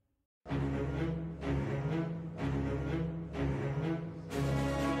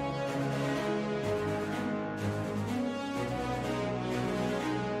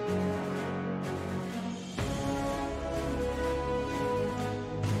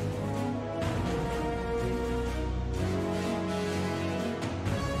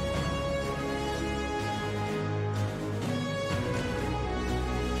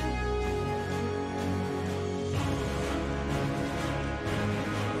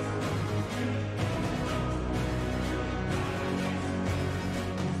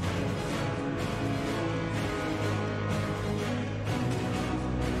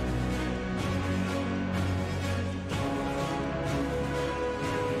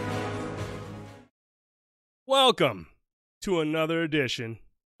Welcome to another edition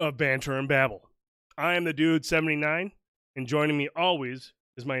of Banter and Babble. I am the Dude 79, and joining me always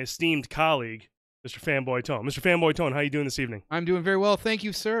is my esteemed colleague, Mr. Fanboy Tone. Mr. Fanboy Tone, how are you doing this evening? I'm doing very well, thank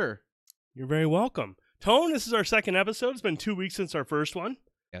you, sir. You're very welcome. Tone, this is our second episode. It's been 2 weeks since our first one.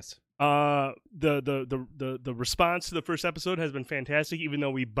 Yes. The response to the first episode has been fantastic, even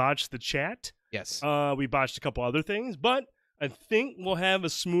though we botched the chat. Yes. We botched a couple other things, but I think we'll have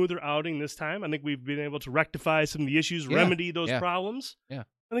a smoother outing this time. I think we've been able to rectify some of the issues, remedy those problems. Yeah.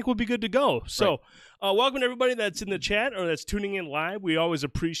 I think we'll be good to go. So welcome to everybody that's in the chat or that's tuning in live. We always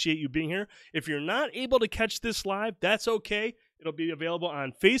appreciate you being here. If you're not able to catch this live, that's okay. It'll be available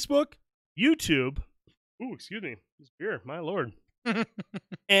on Facebook, YouTube. Ooh, excuse me. This beer, my Lord.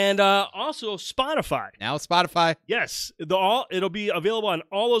 And also Spotify. Now Spotify. Yes. It'll be available on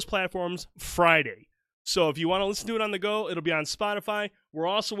all those platforms Friday. So if you want to listen to it on the go, it'll be on Spotify. We're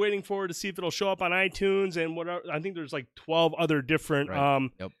also waiting for it to see if it'll show up on iTunes and whatever. I think there's like 12 other different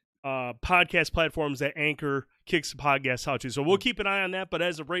podcast platforms that Anchor kicks the podcast out to. So we'll keep an eye on that. But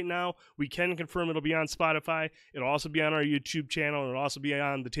as of right now, we can confirm it'll be on Spotify. It'll also be on our YouTube channel. It'll also be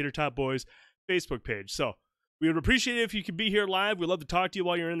on the Tater Tot Boys Facebook page. So we would appreciate it if you could be here live. We'd love to talk to you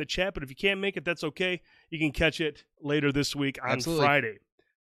while you're in the chat. But if you can't make it, that's okay. You can catch it later this week on Friday.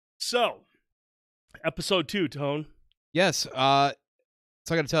 So Episode 2, Tone. Yes. So I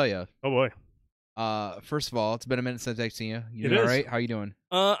got to tell you. Oh, boy. First of all, it's been a minute since I've seen you. You doing all is. right? How you doing?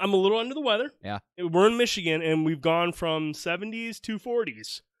 I'm a little under the weather. Yeah. We're in Michigan, and we've gone from 70s to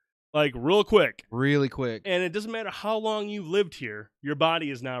 40s, like real quick. Really quick. And it doesn't matter how long you've lived here, your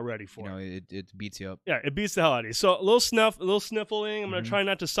body is now ready for it. It beats you up. Yeah, it beats the hell out of you. So a little sniffling. I'm going to try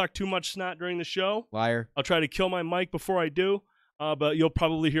not to suck too much snot during the show. Liar. I'll try to kill my mic before I do. But you'll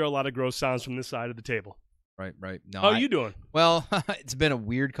probably hear a lot of gross sounds from this side of the table. Right. No, How are you doing? Well, it's been a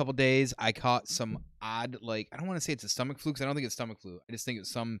weird couple days. I caught some odd, I don't want to say it's a stomach flu because I don't think it's stomach flu. I just think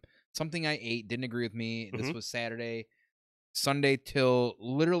it's something I ate, didn't agree with me. This was Saturday, Sunday till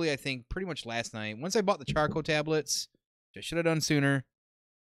literally, I think, pretty much last night. Once I bought the Charco tablets, which I should have done sooner,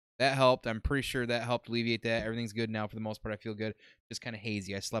 that helped. I'm pretty sure that helped alleviate that. Everything's good now for the most part. I feel good. Just kind of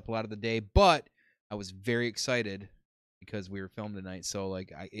hazy. I slept a lot of the day, but I was very excited because we were filmed tonight, so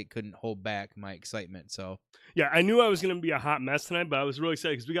it couldn't hold back my excitement. So yeah, I knew I was going to be a hot mess tonight, but I was really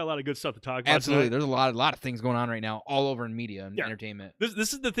excited because we got a lot of good stuff to talk about. Absolutely, tonight. There's a lot of things going on right now, all over in media and entertainment.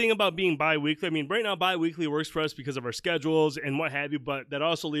 This is the thing about being bi-weekly. I mean, right now bi-weekly works for us because of our schedules and what have you, but that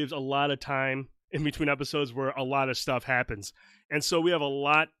also leaves a lot of time in between episodes where a lot of stuff happens, and so we have a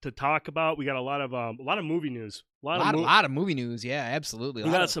lot to talk about. We got a lot of movie news. A lot of movie news, yeah, absolutely. We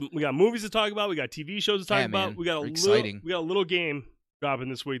got movies to talk about. We got TV shows to talk about. Man, we got exciting. We got a little game dropping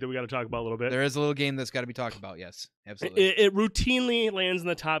this week that we got to talk about a little bit. There is a little game that's got to be talked about. Yes, absolutely. It routinely lands in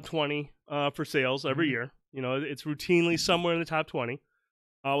the top 20 for sales every year. You know, it's routinely somewhere in the top 20.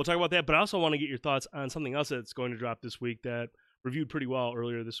 We'll talk about that, but I also want to get your thoughts on something else that's going to drop this week that reviewed pretty well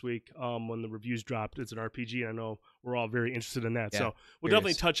earlier this week when the reviews dropped. It's an RPG, and I know we're all very interested in that. Yeah, so we'll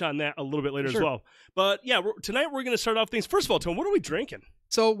definitely touch on that a little bit later sure. as well. But yeah, tonight we're going to start off things. First of all, Tom, what are we drinking?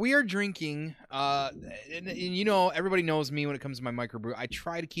 So we are drinking, and you know, everybody knows me when it comes to my microbrew. I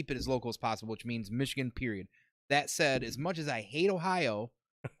try to keep it as local as possible, which means Michigan, period. That said, as much as I hate Ohio,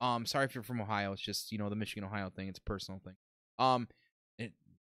 sorry if you're from Ohio, it's just, you know, the Michigan-Ohio thing. It's a personal thing.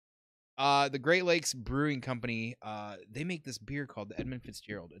 The Great Lakes Brewing Company, they make this beer called the Edmund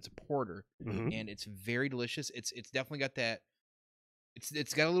Fitzgerald. It's a porter, and it's very delicious. It's definitely got that.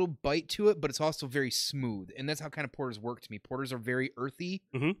 It's got a little bite to it, but it's also very smooth, and that's how kind of porters work to me. Porters are very earthy,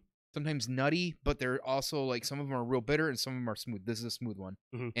 sometimes nutty, but they're also some of them are real bitter and some of them are smooth. This is a smooth one,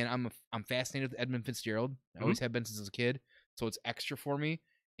 and I'm fascinated with Edmund Fitzgerald. I always have been since I was a kid, so it's extra for me.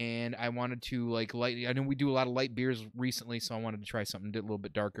 And I wanted to I know we do a lot of light beers recently, so I wanted to try something a little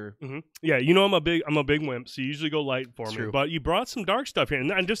bit darker. Yeah, you know I'm a big wimp, so you usually go light for me. True. But you brought some dark stuff here,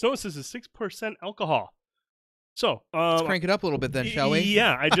 and I just noticed this is 6% alcohol. So let's crank it up a little bit then, shall we?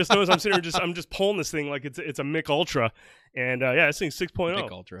 Yeah, I just noticed I'm sitting here I'm just pulling this thing like it's a Mick Ultra, and this thing's 6.0.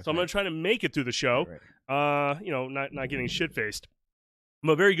 Mick Ultra. So I'm gonna try to make it through the show. Right. You know, not getting shit faced.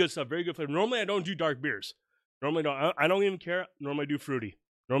 But very good stuff, very good flavor. Normally I don't do dark beers. Normally I don't even care. Normally I do fruity.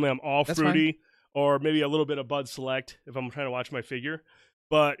 Normally I'm all fruity or maybe a little bit of Bud Select if I'm trying to watch my figure.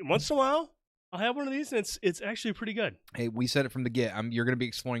 But once in a while, I'll have one of these, and it's actually pretty good. Hey, we said it from the get. You're going to be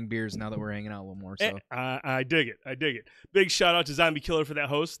exploring beers now that we're hanging out a little more. So I dig it. I dig it. Big shout out to Zombie Killer for that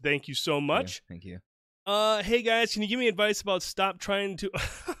host. Thank you so much. Thank you. Hey guys, can you give me advice about stop trying to?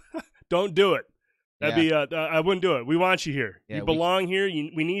 Don't do it. That'd be I wouldn't do it. We want you here. You belong here.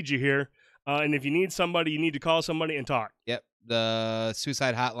 We need you here. And if you need somebody, you need to call somebody and talk. Yep. the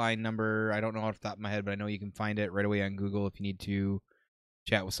suicide hotline number, I don't know off the top of my head, but I know you can find it right away on Google if you need to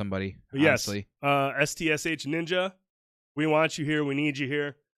chat with somebody. Yes. Honestly. STSH Ninja, we want you here. We need you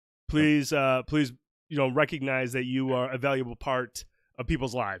here. Please, recognize that you are a valuable part of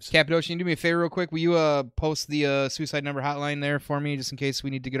people's lives. Cappadocian, do me a favor real quick. Will you post the suicide number hotline there for me, just in case we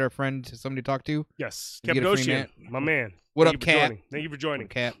need to get our friend to somebody to talk to? Yes. Can we get a free Cappadocian, my man. What Thank up, you for Cap? joining. Thank you for joining.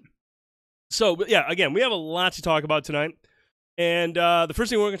 Cap. So, yeah, again, we have a lot to talk about tonight. And the first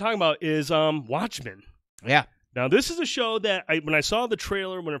thing we're going to talk about is Watchmen. Yeah. Now, this is a show that when I saw the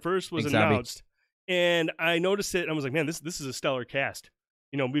trailer when it first was announced, and I noticed it, and I was like, man, this is a stellar cast.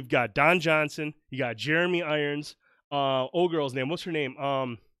 You know, we've got Don Johnson, you got Jeremy Irons, old girl's name, what's her name?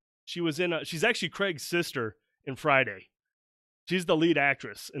 She's actually Craig's sister in Friday. She's the lead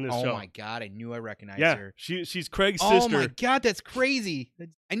actress in this show. Oh my god, I knew I recognized her. She's Craig's Oh sister. my god, that's crazy.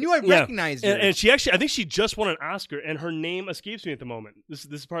 I knew I recognized her. And she actually, I think she just won an Oscar, and her name escapes me at the moment. This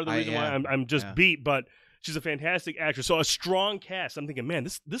is part of the reason why I'm just beat, but she's a fantastic actress. So a strong cast. I'm thinking, man,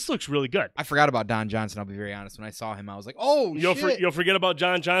 this looks really good. I forgot about Don Johnson, I'll be very honest. When I saw him, I was like, oh, shit. You'll forget about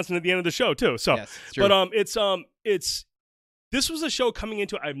John Johnson at the end of the show, too. So, yes, it's true. But this was a show coming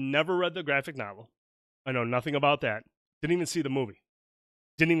into, I've never read the graphic novel. I know nothing about that. Didn't even see the movie.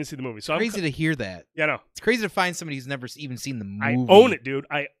 So crazy to hear that. Yeah, no. It's crazy to find somebody who's never even seen the movie. I own it, dude.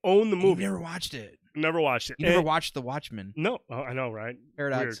 I own the movie. You never watched it. Never watched it. You never watched The Watchmen. No. Oh, I know, right?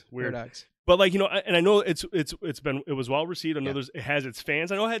 Paradox. Weird. Paradox. But and I know it was well received. I know it has its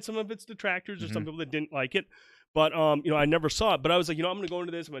fans. I know it had some of its detractors or some people that didn't like it. But I never saw it. But I was like, I'm going to go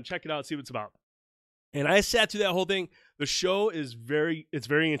into this. I'm going to check it out, see what it's about. And I sat through that whole thing. The show is very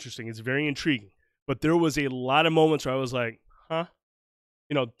interesting. It's very intriguing. But there was a lot of moments where I was like, huh?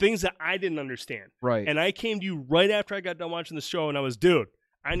 Things that I didn't understand. Right. And I came to you right after I got done watching the show, and I was, dude,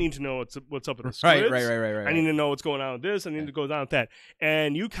 I need to know what's up with the scripts. Right. I need to know what's going on with this. I need to go down with that.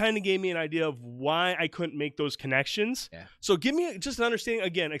 And you kind of gave me an idea of why I couldn't make those connections. Yeah. So give me just an understanding.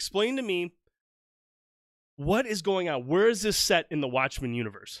 Again, explain to me what is going on. Where is this set in the Watchmen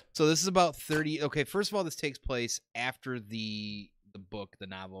universe? So this is about 30. Okay, first of all, this takes place after the book, the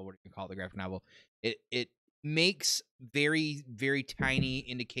novel, what do you call it, the graphic novel. It makes very, very tiny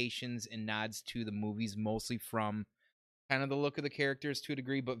indications and nods to the movies, mostly from kind of the look of the characters to a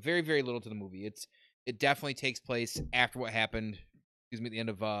degree, but very, very little to the movie. It definitely takes place after what happened, at the end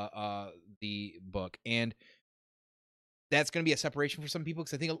of the book. And that's going to be a separation for some people,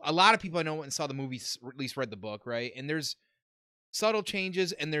 because I think a lot of people I know went and saw the movies, or at least read the book, right? And there's subtle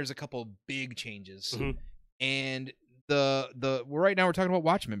changes and there's a couple big changes. Mm-hmm. And right now we're talking about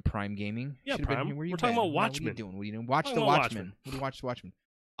Watchmen. Prime Gaming. Yeah, Prime. We're talking about Watchmen. What are you doing? What are you doing? Watch the Watchmen. What do you watch the Watchmen?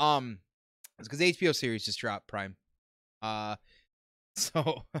 It's because the HBO series just dropped. Prime.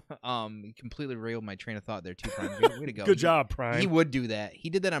 So you completely railed my train of thought there too, Prime. Way to go. Good job, Prime. He would do that. He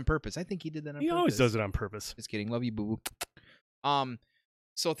did that on purpose. I think he did that on purpose. He always does it on purpose. Just kidding. Love you, boo boo.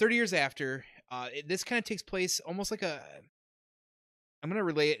 So 30 years after, this kind of takes place almost like I'm gonna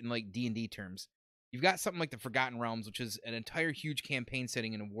relay it in like D&D terms. You've got something like the Forgotten Realms, which is an entire huge campaign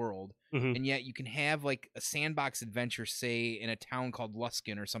setting in a world, and yet you can have like a sandbox adventure, say in a town called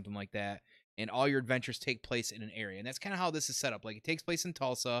Luskin or something like that, and all your adventures take place in an area. And that's kind of how this is set up. Like, it takes place in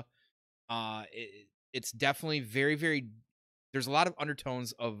Tulsa. It's definitely very, very. There's a lot of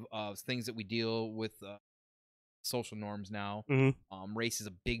undertones of things that we deal with social norms now. Race is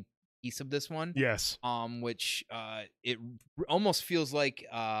a big piece of this one. Yes. Which it almost feels like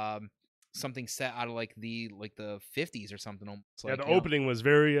something set out of like the 50s or something. Almost. Yeah, like, the opening was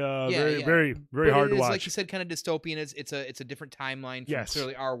very very but hard to watch. Like you said, kind of dystopian. It's a different timeline from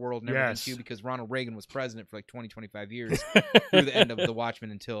clearly our world and everything too, because Ronald Reagan was president for like 20-25 years through the end of the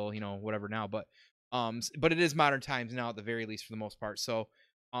Watchmen until whatever now. But it is modern times now at the very least for the most part. So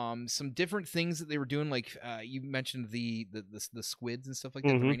some different things that they were doing, like you mentioned the squids and stuff like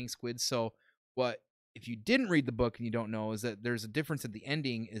that, the raining squids. So what if you didn't read the book and you don't know is that there's a difference at the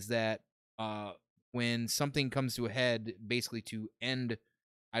ending, is that when something comes to a head, basically to end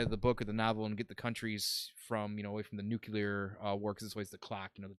out of the book or the novel and get the countries from away from the nuclear war, because this way is the clock,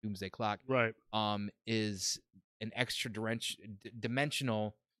 the doomsday clock, right? Is an extra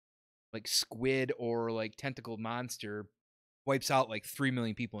dimensional like squid or like tentacled monster wipes out like 3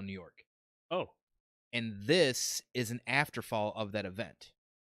 million people in New York. Oh, and this is an afterfall of that event.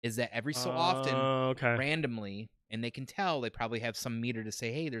 Is that every so often, randomly, and they can tell, they probably have some meter to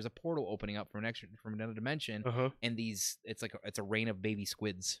say, hey, there's a portal opening up from another dimension, and it's a rain of baby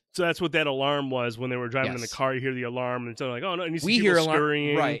squids. So that's what that alarm was when they were driving in the car. You hear the alarm, and it's like, oh no, and you see we people hear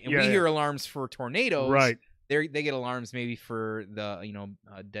scurrying, right? And we hear alarms for tornadoes, right? they get alarms maybe for the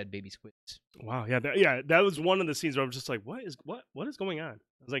dead baby squids. Wow, yeah, that was one of the scenes where I was just like, what is going on?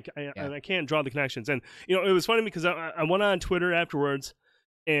 I was like, and I can't draw the connections. And it was funny because I went on Twitter afterwards,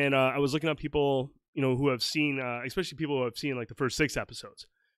 and I was looking up people who have seen, especially people who have seen like the first 6 episodes,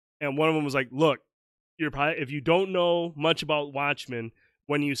 and one of them was like, look, you're probably, if you don't know much about Watchmen,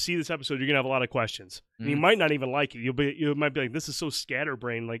 when you see this episode, you're gonna have a lot of questions. And you might not even like it. You might be like, this is so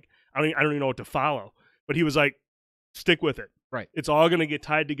scatterbrained, like I don't even know what to follow. But he was like, stick with it. Right. It's all gonna get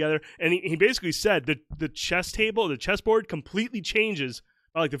tied together. And he basically said that the chessboard completely changes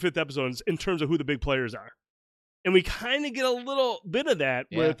by like the 5th episode in terms of who the big players are. And we kind of get a little bit of that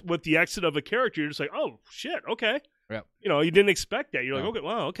with the exit of a character. You're just like, oh shit, okay. Yep. You didn't expect that. You're like, okay,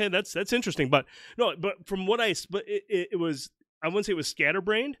 wow, okay, that's interesting. But no, but from what it was, I wouldn't say it was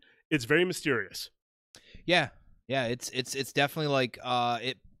scatterbrained. It's very mysterious. Yeah, it's definitely like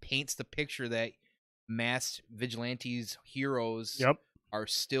it paints the picture that masked vigilantes, heroes, are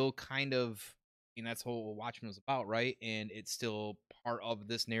still kind of. That's what Watchmen was about, right? And it's still part of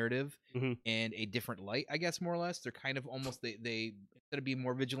this narrative in a different light, I guess, more or less. They're kind of almost they instead of being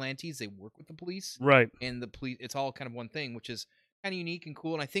more vigilantes, they work with the police, right? And the police, it's all kind of one thing, which is kind of unique and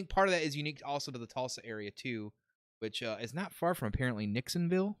cool. And I think part of that is unique also to the Tulsa area too, which is not far from apparently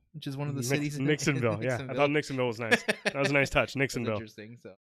Nixonville, which is one of the cities. Nixonville, yeah. I thought Nixonville was nice. That was a nice touch, Nixonville. Interesting.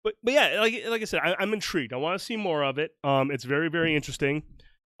 So, but yeah, like I said, I'm intrigued. I want to see more of it. It's very, very interesting.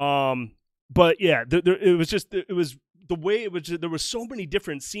 But yeah, it was the way it was. There were so many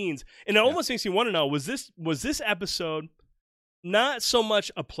different scenes, and it almost makes me want to know: was this episode not so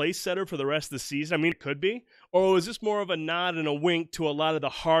much a place setter for the rest of the season? I mean, it could be, or was this more of a nod and a wink to a lot of the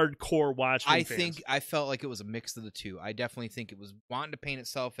hardcore Watchmen fans? I felt like it was a mix of the two. I definitely think it was wanting to paint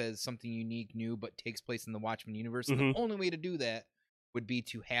itself as something unique, new, but takes place in the Watchmen universe. And the only way to do that would be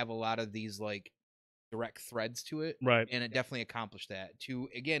to have a lot of these like direct threads to it, right? And it definitely accomplished that. To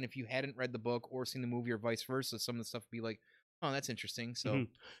again, if you hadn't read the book or seen the movie or vice versa, some of the stuff would be like, oh, that's interesting. So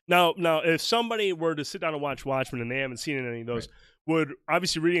now, if somebody were to sit down and watch Watchmen and they haven't seen any of those, would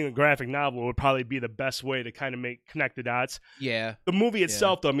obviously reading a graphic novel would probably be the best way to kind of connect the dots. Yeah, the movie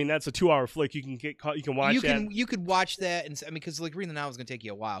itself, though, I mean, that's a 2-hour flick. You can watch that. You could watch that, and I mean, because like reading the novel is going to take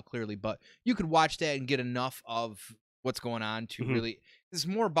you a while, clearly, but you could watch that and get enough of what's going on to really. It's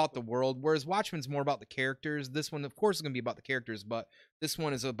more about the world, whereas Watchmen's more about the characters. This one, of course, is going to be about the characters, but this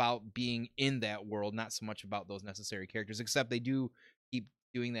one is about being in that world, not so much about those necessary characters. Except they do keep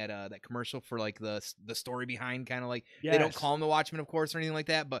doing that that commercial for like the story behind, kind of like they don't call them the Watchmen, of course, or anything like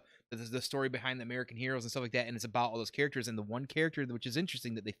that, but there's the story behind the American heroes and stuff like that, and it's about all those characters. And the one character which is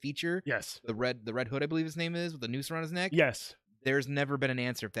interesting that they feature, the Red Hood, I believe his name is, with the noose around his neck. Yes, there's never been an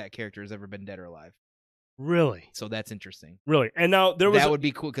answer if that character has ever been dead or alive. Really? So that's interesting. Really? And now that would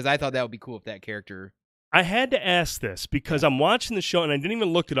be cool, because I thought that would be cool if that character. I had to ask this because I'm watching the show and I didn't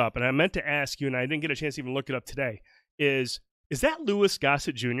even look it up, and I meant to ask you and I didn't get a chance to even look it up today. Is that Louis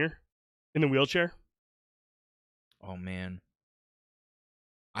Gossett Jr. in the wheelchair? Oh man.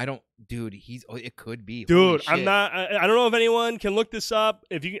 I don't, dude. It could be, dude. I'm not. I don't know if anyone can look this up.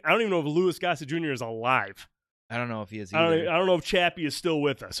 I don't even know if Louis Gossett Jr. is alive. I don't know if he is either. I don't know if Chappie is still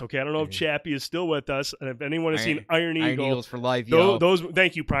with us. Okay, I don't know if Chappie is still with us. And if anyone has seen Iron Eagle, Iron Eagles for life, yo. Those.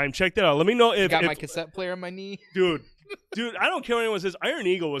 Thank you, Prime. Check that out. Let me know if got my cassette player on my knee, dude. I don't care what anyone says. Iron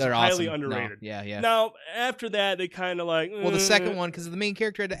Eagle was highly underrated. No, yeah. Now after that, they kind of like. Well, the second one, because the main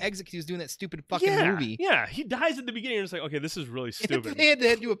character had to exit because he was doing that stupid fucking movie. Yeah, he dies at the beginning. And it's like, okay, this is really stupid. They had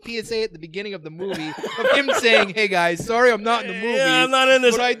to do a PSA at the beginning of the movie of him saying, "Hey guys, sorry, I'm not in the movie. Yeah, I'm not in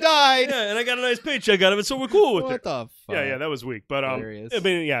this. But I died. Yeah, and I got a nice paycheck out of it, so we're cool with it." What the fuck? Yeah, that was weak. But hilarious. I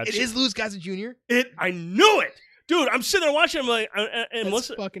mean, yeah, it is Louis Gossett Jr. I knew it, dude. I'm sitting there watching. I'm like, That's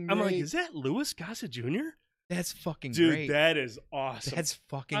fucking great. I'm like, is that Louis Gossett Jr.? That's fucking dude, great. That is awesome. That's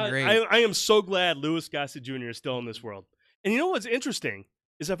fucking great. I am so glad Louis Gossett Jr. is still in this world. And you know what's interesting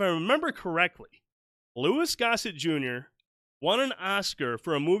is, if I remember correctly, Louis Gossett Jr. won an Oscar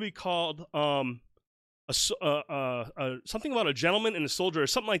for a movie called something about a gentleman and a soldier or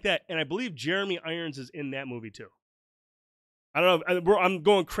something like that. And I believe Jeremy Irons is in that movie too. I don't know. I'm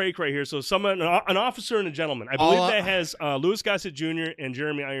going cray here. So an officer and a gentleman. I believe that has Louis Gossett Jr. and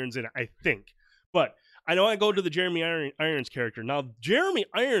Jeremy Irons in it, I think. But I know I go to the Jeremy Irons character. Now, Jeremy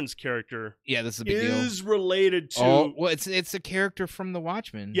Irons' character this is a big deal. Is related to... Oh, well, it's a character from The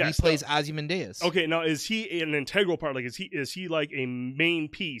Watchmen. Yes, he plays Ozymandias. Okay, now, is he an integral part? Like, is he like a main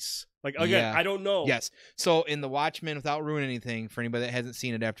piece? Like, again, I don't know. Yes. So, in The Watchmen, without ruining anything, for anybody that hasn't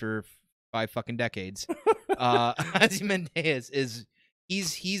seen it after 5 fucking decades, Ozymandias is...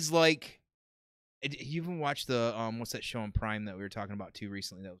 He's like... You even watched the... what's that show on Prime that we were talking about, too,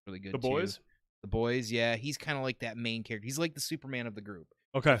 recently that was really good, The Boys? The Boys, yeah, he's kind of like that main character. He's like the Superman of the group.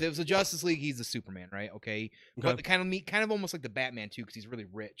 Okay. If it was a Justice League, he's the Superman, right? Okay, but kind of almost like the Batman too, because he's really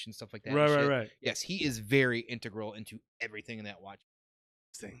rich and stuff like that. Right. Yes, he is very integral into everything in that watch.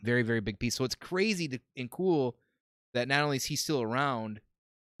 Thing. Very, very big piece. So it's crazy and cool that not only is he still around,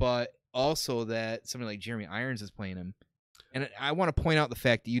 but also that somebody like Jeremy Irons is playing him. And I want to point out the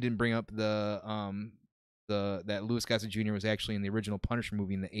fact that you didn't bring up that Louis Gossett Jr. was actually in the original Punisher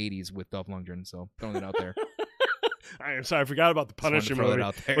movie in the '80s with Dolph Lundgren. So throwing it out there. I'm sorry, I forgot about the Punisher movie.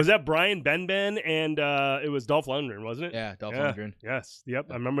 Was that Brian Benben and it was Dolph Lundgren, wasn't it? Yeah, Dolph Lundgren. Yes, yep.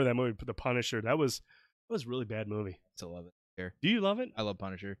 I remember that movie, The Punisher. That was a really bad movie. Still love it. Do you love it? I love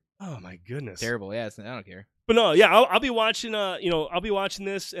Punisher. Oh my goodness, terrible. Yeah, I don't care. But no, yeah, I'll be watching. I'll be watching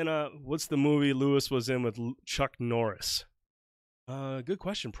this. And what's the movie Lewis was in with Chuck Norris? Good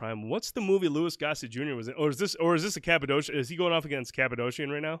question, Prime. What's the movie Louis Gossett Jr. was in? Or is this a Cappadocia? Is he going off against Cappadocian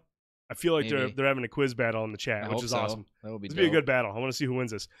right now? I feel like they're having a quiz battle in the chat, which is awesome. That would be a good battle. I want to see who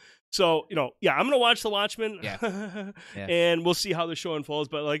wins this. So, I'm gonna watch The Watchmen. Yeah. And we'll see how the show unfolds.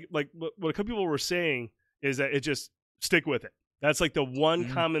 But like what a couple people were saying is that it just stick with it. That's like the one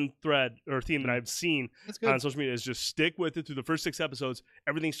common thread or theme that I've seen on social media is just stick with it through the first 6 episodes.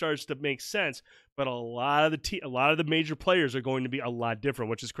 Everything starts to make sense, but a lot of the major players are going to be a lot different,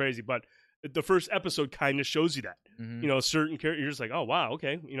 which is crazy. But the first episode kind of shows you that. Certain characters, you're just like, oh wow,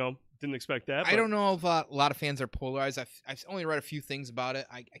 okay, didn't expect that. I don't know if a lot of fans are polarized. I've only read a few things about it.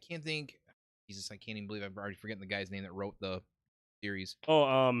 I can't think. Jesus, I can't even believe I've already forgotten the guy's name that wrote the series.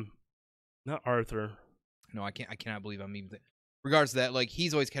 Oh, not Arthur. No, I cannot believe I'm even. Regards to that, like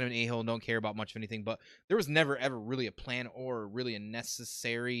he's always kind of an a-hole and don't care about much of anything. But there was never ever really a plan or really a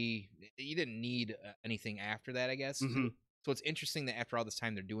necessary. You didn't need anything after that, I guess. So it's interesting that after all this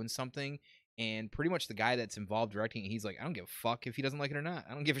time they're doing something, and pretty much the guy that's involved directing it, he's like, I don't give a fuck if he doesn't like it or not.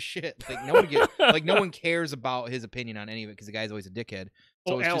 I don't give a shit. Like no one cares about his opinion on any of it because the guy's always a dickhead.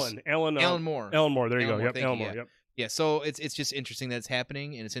 So Alan Moore. Alan Moore. There you go. Yep, Alan Moore. Yep. Yeah, so it's just interesting that it's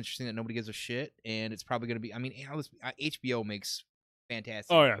happening, and it's interesting that nobody gives a shit, and it's probably going to be. I mean, HBO makes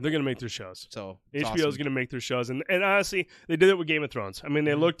fantastic. Oh yeah, they're going to make their shows. So HBO is going to make their shows, and honestly, they did it with Game of Thrones. I mean,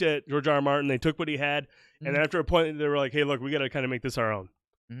 they looked at George R. R. Martin, they took what he had, and after a point, they were like, "Hey, look, we got to kind of make this our own,"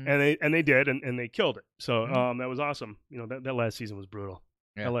 and they did, and they killed it. So that was awesome. That last season was brutal.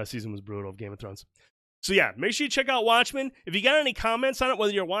 Yeah. That last season was brutal of Game of Thrones. So yeah, make sure you check out Watchmen. If you got any comments on it,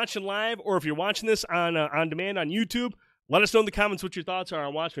 whether you're watching live or if you're watching this on demand on YouTube. Let us know in the comments what your thoughts are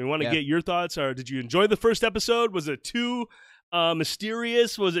on Watchmen. We want to get your thoughts. Or did you enjoy the first episode? Was it too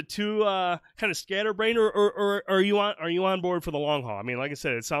mysterious? Was it too kind of scatterbrained? Or are you on board for the long haul? I mean, like I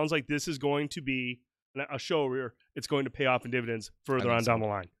said, it sounds like this is going to be a show where it's going to pay off in dividends further on down the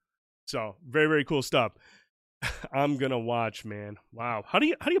line. So very, very cool stuff. I'm gonna watch, man. Wow. How do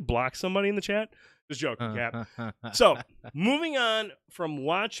you block somebody in the chat? Just joking, Cap. So moving on from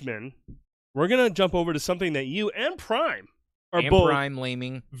Watchmen. We're going to jump over to something that you and Prime are both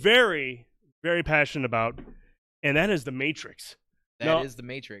very, very passionate about, and that is The Matrix. That is The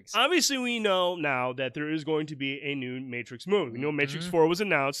Matrix. Obviously, we know now that there is going to be a new Matrix movie. We know Matrix 4 was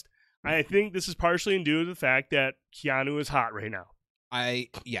announced. I think this is partially due to the fact that Keanu is hot right now.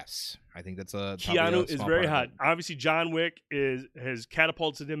 Yes. I think that's a Keanu is very hot. Obviously, John Wick has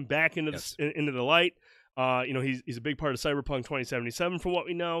catapulted him back into the light. He's a big part of Cyberpunk 2077 from what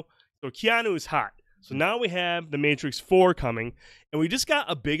we know. So Keanu is hot. So now we have The Matrix 4 coming, and we just got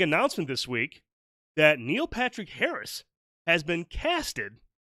a big announcement this week that Neil Patrick Harris has been casted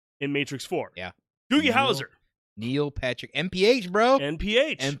in Matrix 4. Yeah. Doogie Howser. Neil Patrick. NPH, bro.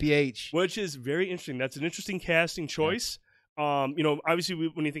 NPH. Which is very interesting. That's an interesting casting choice. Yeah. Obviously,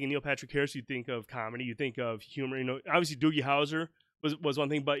 when you think of Neil Patrick Harris, you think of comedy, you think of humor. Obviously, Doogie Howser was one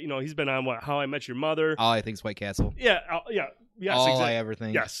thing, but he's been on How I Met Your Mother. All I think is White Castle. Yeah, yes, all exactly. I ever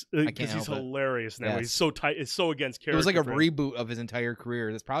think. Yes, because he's hilarious now. Yes. He's so tight. It's so against character. It was like a reboot of his entire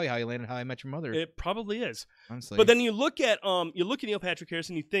career. That's probably how he landed How I Met Your Mother. It probably is. Honestly. But then you look at Neil Patrick Harris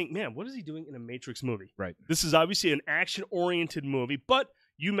and you think, man, what is he doing in a Matrix movie? Right. This is obviously an action-oriented movie, but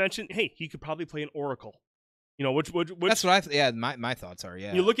you mentioned, hey, he could probably play an Oracle. Which that's what my thoughts are.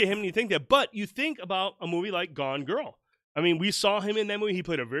 Yeah. You look at him and you think that, but you think about a movie like Gone Girl. I mean, we saw him in that movie. He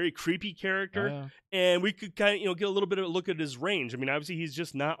played a very creepy character, and we could kind of get a little bit of a look at his range. I mean, obviously he's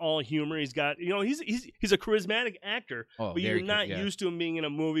just not all humor. He's got he's a charismatic actor, but you're not used to him being in a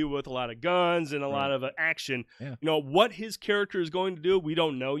movie with a lot of guns and a lot of action. Yeah. What his character is going to do, we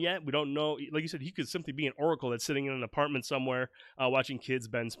don't know yet. We don't know. Like you said, he could simply be an Oracle that's sitting in an apartment somewhere watching kids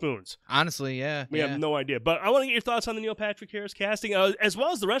bend spoons. Honestly, yeah, we have no idea. But I want to get your thoughts on the Neil Patrick Harris casting, as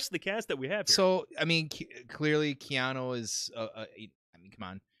well as the rest of the cast that we have here. So, I mean, clearly Keanu is. Come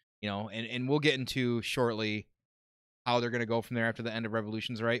on. and we'll get into shortly how they're gonna go from there after the end of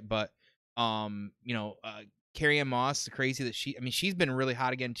Revolutions, right? But Carrie Ann Moss, crazy that she's been really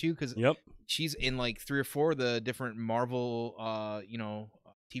hot again too, because she's in like 3 or 4 of the different Marvel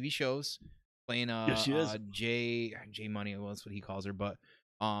TV shows, playing she is. Jay Money, well, that's what he calls her, but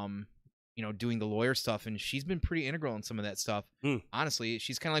doing the lawyer stuff, and she's been pretty integral in some of that stuff. Honestly,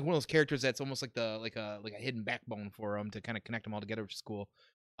 she's kind of like one of those characters that's almost like a hidden backbone for them to kind of connect them all together, which is cool.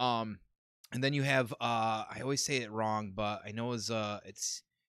 And then you have I always say it wrong, but I know it's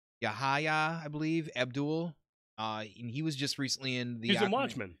Yahya, I believe, Abdul. And he was just recently in the. He's in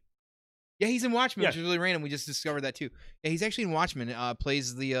Watchmen. Yeah, he's in Watchmen, which is really random. We just discovered that too. Yeah, he's actually in Watchmen.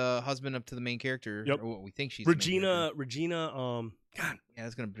 Plays the husband up to the main character. Or what we think she's. Regina. God. Yeah,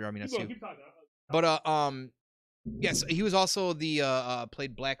 that's gonna drive me nuts too. Keep talking. But yes, he was also the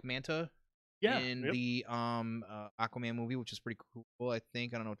played Black Manta. Yeah. In the Aquaman movie, which is pretty cool. I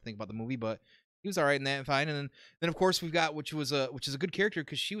think I don't know what to think about the movie, but he was all right in that and fine. And then of course we've got which is a good character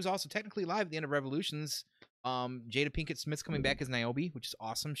because she was also technically alive at the end of Revolutions. Jada Pinkett Smith's coming back as Niobe, which is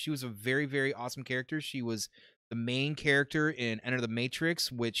awesome. She was a very, very awesome character. She was the main character in Enter the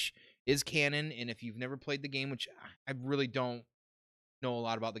Matrix, which is canon. And if you've never played the game, which I really don't know a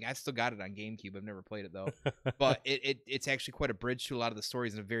lot about, I still got it on GameCube. I've never played it though, but it's actually quite a bridge to a lot of the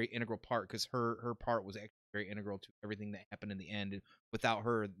stories and a very integral part because her part was actually very integral to everything that happened in the end. And without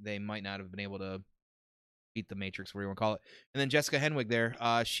her, they might not have been able to beat the Matrix, whatever you want to call it. And then Jessica Henwick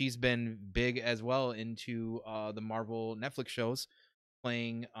there, she's been big as well into the Marvel Netflix shows,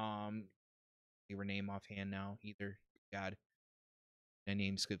 playing her name offhand now either. God, that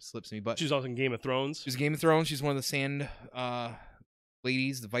name slips me. But she's also in Game of Thrones. She's in Game of Thrones. She's one of the Sand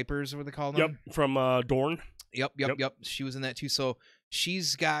ladies, the Vipers, what they call them. Yep, from Dorne. Yep. She was in that too. So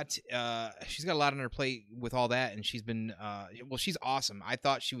she's got a lot on her plate with all that, and she's been she's awesome. I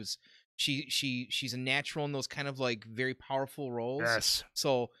thought she was. She's a natural in those kind of like very powerful roles. Yes.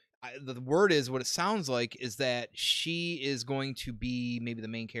 So the word is what it sounds like is that she is going to be maybe the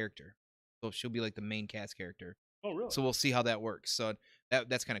main character. So she'll be like the main cast character. Oh, really? So we'll see how that works. So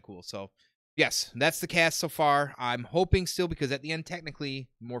that's kind of cool. So yes, that's the cast so far. I'm hoping still because at the end technically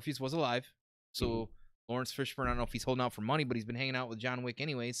Morpheus was alive. So Lawrence Fishburne, I don't know if he's holding out for money, but he's been hanging out with John Wick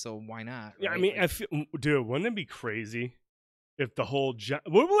anyway. So why not? Yeah, right? I mean, dude, wouldn't it be crazy? If the whole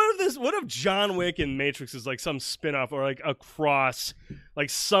what if John Wick and Matrix is like some spin-off or like a cross,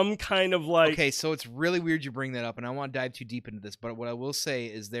 like some kind of like. Okay, so it's really weird you bring that up, and I don't want to dive too deep into this, but what I will say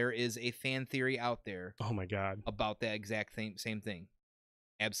is there is a fan theory out there. Oh my God! About that exact same thing.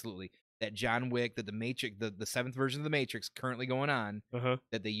 Absolutely, that John Wick, that the Matrix, the 7th version of the Matrix currently going on,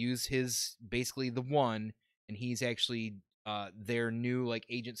 that they use his basically the one, and he's actually their new like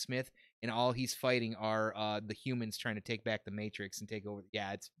Agent Smith. And all he's fighting are the humans trying to take back the Matrix and take over.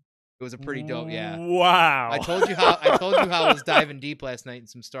 Yeah, it was a pretty dope. Yeah. Wow. I told you how I was diving deep last night in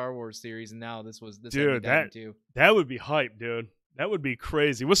some Star Wars series, and now this dude, that would be hype, dude. That would be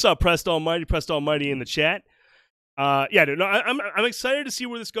crazy. What's up, Pressed Almighty? Pressed Almighty in the chat. Yeah, dude. No, I'm excited to see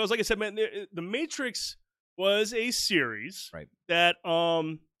where this goes. Like I said, man, the Matrix was a series that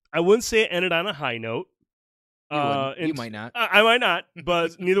I wouldn't say it ended on a high note. You might not. I might not,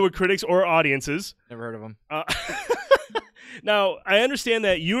 but neither would critics or audiences. Never heard of them. Now, I understand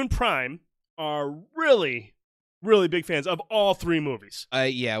that you and Prime are really, really big fans of all 3 movies.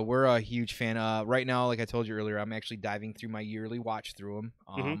 Yeah, we're a huge fan. Right now, like I told you earlier, I'm actually diving through my yearly watch through them.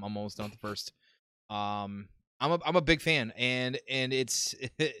 I'm almost done with the first. I'm a big fan, and it's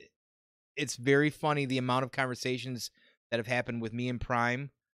it's very funny the amount of conversations that have happened with me and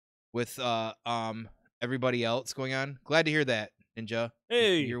Prime, with everybody else going on. Glad to hear that, Ninja.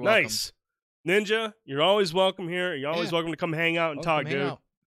 Hey, you're welcome. Nice. Ninja, you're always welcome here. You're always welcome to come hang out and talk, dude.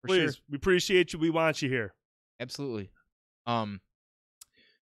 Please, we appreciate you. We want you here. Absolutely. We'll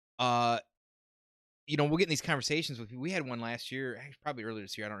get in these conversations with you. We had one last year, probably earlier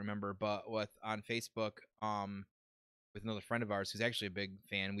this year, I don't remember, but on Facebook, with another friend of ours who's actually a big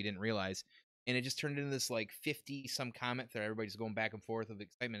fan. We didn't realize. And it just turned into this like 50-some comment thread. Everybody's going back and forth of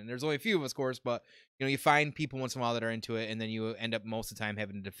excitement. And there's only a few of us, of course, but you find people once in a while that are into it, and then you end up most of the time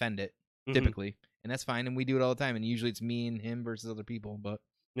having to defend it, typically. And that's fine. And we do it all the time. And usually it's me and him versus other people. But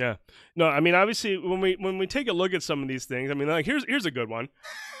yeah, no, I mean, obviously when we take a look at some of these things, I mean, like here's a good one.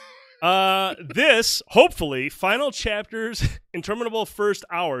 This hopefully final chapter's interminable first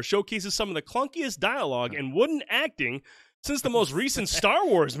hour showcases some of the clunkiest dialogue and wooden acting since the most recent Star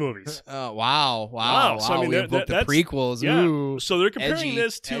Wars movies. Wow. So, I mean, we booked the prequels. Yeah. Ooh. So they're comparing Edgy,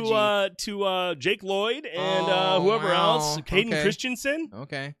 this to Jake Lloyd and whoever else, Hayden Christensen.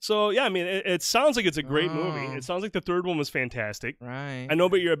 Okay. So yeah, I mean, it sounds like it's a great movie. It sounds like the third one was fantastic. Right. I know,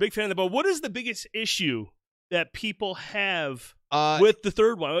 but you're a big fan of that. But what is the biggest issue that people have with the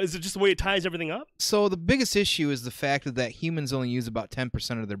third one? Is it just the way it ties everything up? So the biggest issue is the fact that humans only use about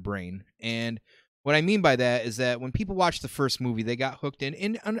 10% of their brain. And what I mean by that is that when people watch the first movie, they got hooked in,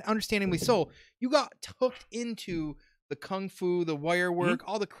 and understandably so, you got hooked into the kung fu, the wire work,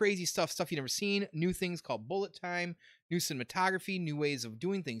 all the crazy stuff you never seen, new things called bullet time, new cinematography, new ways of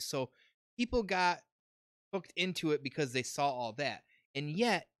doing things. So people got hooked into it because they saw all that. And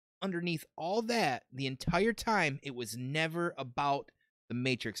yet, underneath all that, the entire time, it was never about the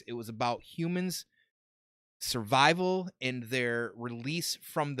Matrix. It was about humans' survival and their release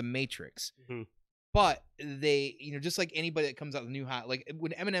from the Matrix. But they, just like anybody that comes out with a new like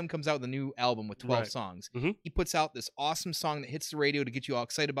when Eminem comes out with a new album with 12 songs, he puts out this awesome song that hits the radio to get you all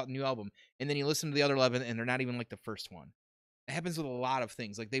excited about the new album, and then you listen to the other 11 and they're not even like the first one. It happens with a lot of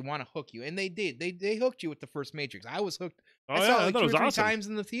things. Like they want to hook you, and they did. They hooked you with the first Matrix. I was hooked. I saw it like 2 or 3 times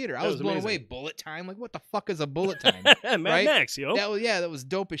in the theater. I was blown away. Bullet time, like what the fuck is a bullet time? Mad Max, yo. That was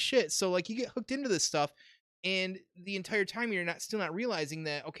dope as shit. So like you get hooked into this stuff. And the entire time you're still not realizing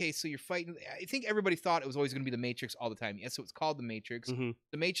that, okay, so you're fighting. I think everybody thought it was always going to be the Matrix all the time. Yes, so it's called the Matrix. The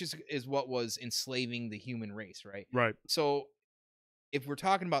Matrix is what was enslaving the human race, right? Right. So if we're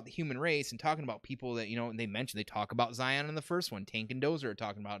talking about the human race and talking about people that, and they talk about Zion in the first one. Tank and Dozer are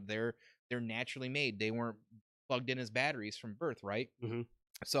talking about they're naturally made. They weren't plugged in as batteries from birth, right?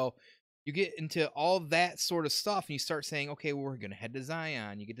 So you get into all that sort of stuff, and you start saying, okay, well, we're going to head to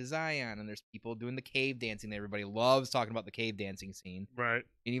Zion. You get to Zion, and there's people doing the cave dancing that everybody loves talking about the cave dancing scene. Right.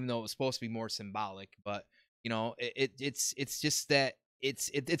 And even though it was supposed to be more symbolic, but, it's just that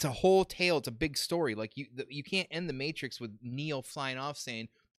it's a whole tale. It's a big story. Like, you can't end the Matrix with Neo flying off saying,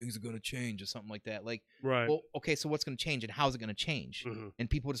 things are going to change or something like that. Like, right. Well, okay, so what's going to change and how's it going to change? And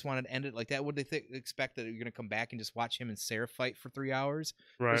people just wanted to end it like that. Would they expect that you're going to come back and just watch him and Sarah fight for 3 hours?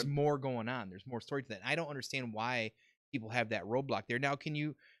 Right. There's more going on. There's more story to that. And I don't understand why people have that roadblock there. Now, can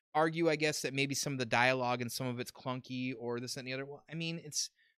you argue, I guess, that maybe some of the dialogue and some of it's clunky or this and the other? Well, I mean,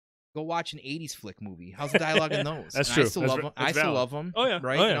 go watch an 80s flick movie. How's the dialogue in those? That's true. I still love them. I still love them. Oh, yeah.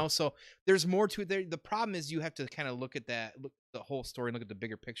 Right? Oh, yeah. So there's more to it there. The problem is you have to kind of look at that, look at the whole story and look at the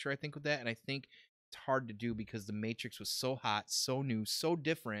bigger picture, I think, with that. And I think it's hard to do because the Matrix was so hot, so new, so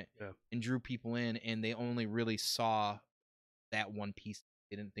different, and drew people in, and they only really saw that one piece.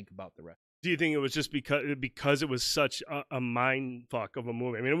 They didn't think about the rest. Do you think it was just because it was such a mind fuck of a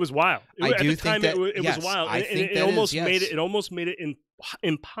movie? I mean, it was wild. I do think that it was wild. I think that almost yes. made it. It almost made it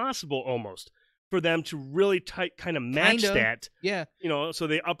impossible almost for them to really kind of match that. Yeah. So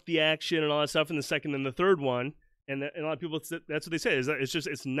they upped the action and all that stuff in the second and the third one. And a lot of people, that's what they say, is that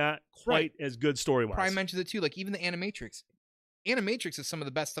it's not quite as good story-wise. Probably mentioned it too, like even the Animatrix. Animatrix is some of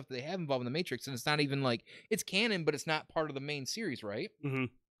the best stuff that they have involved in the Matrix, and it's not even like, it's canon, but it's not part of the main series, right?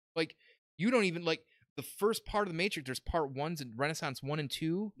 Like, you don't even, like, the first part of the Matrix, there's part 1's and Renaissance 1 and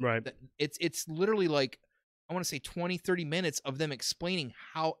 2. Right. It's literally like, I want to say 20, 30 minutes of them explaining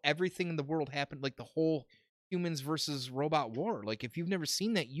how everything in the world happened, like the whole humans versus robot war. Like, if you've never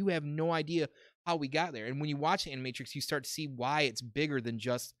seen that, you have no idea how we got there. And when you watch Animatrix, you start to see why it's bigger than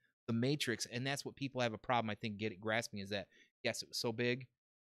just the Matrix. And that's what people have a problem, I think, grasping, is that, yes, it was so big.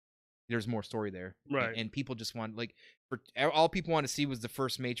 There's more story there. Right. And people just want, like, all people want to see was the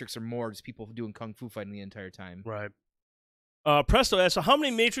first Matrix or more, just people doing kung fu fighting the entire time. Right. Presto asks, so how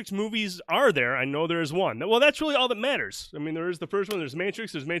many Matrix movies are there? I know there is one. Well, that's really all that matters. I mean, there is the first one. There's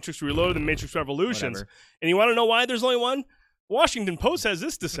Matrix Reloaded, and Matrix Revolutions. Whatever. And you want to know why there's only one? Washington Post has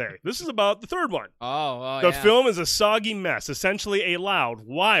this to say. This is about the third one. The film is a soggy mess, essentially a loud,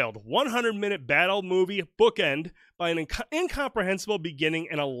 wild, 100-minute battle movie bookend by an incomprehensible beginning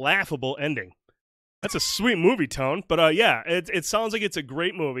and a laughable ending. That's a sweet movie, Tone. But it sounds like it's a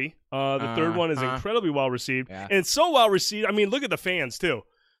great movie. The third one is incredibly well received. Yeah. And it's so well received. I mean, look at the fans, too.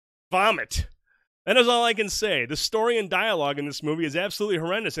 Vomit. That is all I can say. The story and dialogue in this movie is absolutely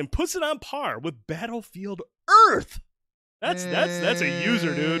horrendous and puts it on par with Battlefield Earth. That's a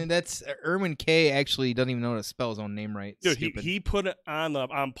user, dude. That's Erwin K. actually doesn't even know how to spell his own name right. Dude, he put it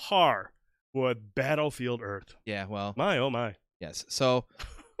on par with Battlefield Earth. Yeah, well. My, oh my. Yes. So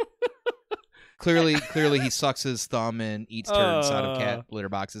clearly he sucks his thumb and eats turds out of cat litter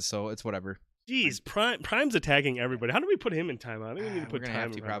boxes, so it's whatever. Jeez, Prime's attacking everybody. How do we put him in timeout? I think we need to put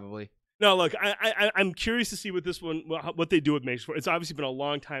time. Probably. No, look, I'm curious to see what this one, what they do with Matrix 4. It's obviously been a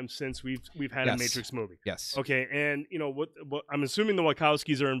long time since we've had a Yes. Matrix movie. Yes. Okay, and you know what I'm assuming the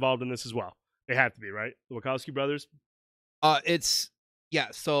Wachowskis are involved in this as well. They have to be, right? The Wachowski brothers.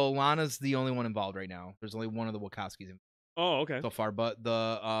 So Lana's the only one involved right now. There's only one of the Wachowskis Oh, okay. so far, but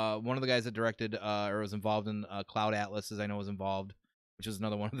the one of the guys that directed or was involved in Cloud Atlas, as I know, was involved, which is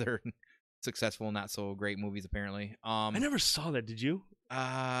another one of their successful, not so great movies apparently. I never saw that. Did you? Is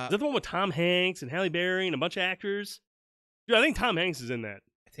I that the one with Tom Hanks and Halle Berry and a bunch of actors? Dude, I think Tom Hanks is in that.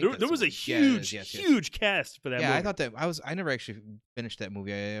 think There was a huge, huge cast for that movie. I thought that I never actually finished that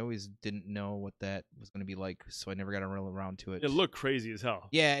movie. I always didn't know what that was going to be like, so I never got around to it. It looked crazy as hell.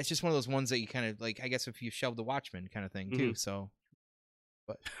 Yeah, it's just one of those ones that you kind of like. I guess if you shelved the Watchmen kind of thing too. So,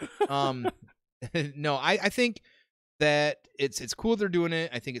 but no, I think that it's cool they're doing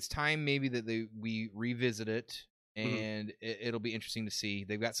it. I think it's time maybe that we revisit it, and it'll be interesting to see.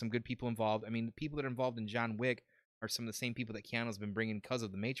 They've got some good people involved. I mean, the people that are involved in John Wick are some of the same people that Keanu's been bringing because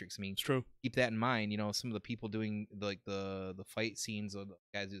of the Matrix. I mean, It's true. keep that in mind. You know, some of the people doing the fight scenes, or the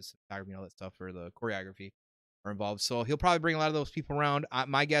guys who cinematography and all that stuff, or the choreography, are involved. So he'll probably bring a lot of those people around.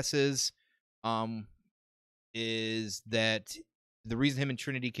 My guess is that the reason him and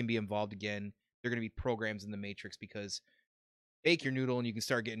Trinity can be involved again, they're going to be programs in the Matrix, because bake your noodle and you can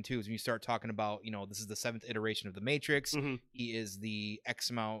start getting to is when you start talking about, you know, this is the 7th iteration of the Matrix. He is the X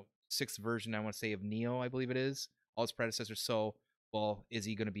amount 6th version, I want to say, of Neo, I believe it is. All his predecessors. So, well, is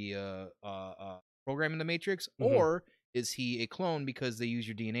he going to be a program in the Matrix, or is he a clone because they use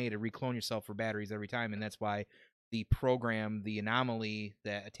your DNA to reclone yourself for batteries every time, and that's why the program, the anomaly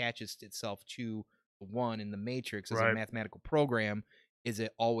that attaches itself to the one in the Matrix, is a mathematical program. Is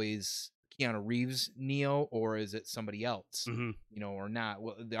it always Keanu Reeves Neo, or is it somebody else? You know, or not?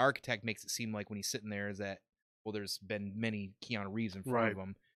 Well, the architect makes it seem like when he's sitting there is that, well, there's been many Keanu Reeves in front of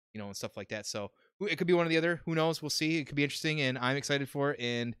him, you know, and stuff like that. So it could be one or the other. Who knows? We'll see. It could be interesting, and I'm excited for it.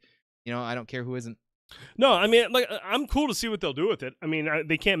 And you know, I don't care who isn't. No, I mean, like, I'm cool to see what they'll do with it. I mean,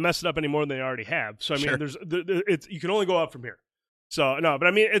 they can't mess it up any more than they already have. So I mean, you can only go up from here. So no, but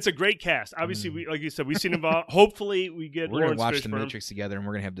I mean, it's a great cast. Obviously, we, like you said, we've seen involved. Hopefully, we get. We're gonna watch the Matrix together, and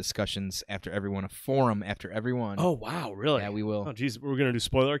we're gonna have discussions after everyone, a forum after everyone. Oh wow, really? Yeah, we will. Oh geez, we're gonna do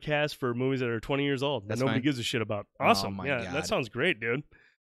spoiler cast for movies that are 20 years old that nobody gives a shit about. Awesome. Oh, yeah, God. that sounds great, dude.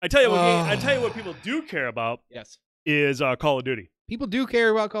 I tell you what. I tell you what people do care about. Yes. Is Call of Duty. People do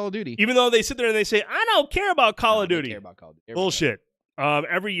care about Call of Duty, even though they sit there and they say, "I don't care about Call of Duty." They care about Call of Duty. Bullshit.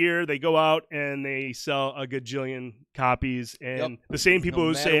 Every year they go out and they sell a gajillion copies, and the same people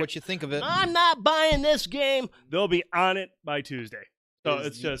who say, "What you think of it? I'm not buying this game," they'll be on it by Tuesday. So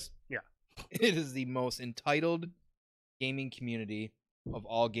it's just, yeah. It is the most entitled gaming community of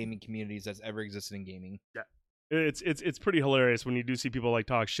all gaming communities that's ever existed in gaming. Yeah, it's pretty hilarious when you do see people like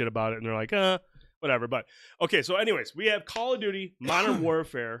talk shit about it, and they're like, whatever. But okay, so anyways, we have Call of Duty Modern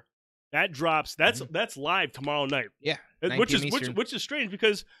Warfare. That drops. That's live tomorrow night. Yeah, which is strange,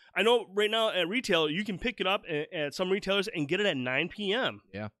 because I know right now at retail you can pick it up at some retailers and get it at 9 p.m.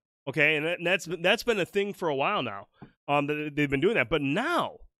 Yeah. Okay, and that's been a thing for a while now. They've been doing that, but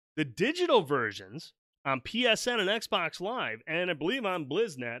now the digital versions on PSN and Xbox Live, and I believe on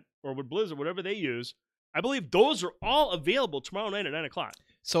BlizzNet or with Blizz or whatever they use, I believe those are all available tomorrow night at 9 o'clock.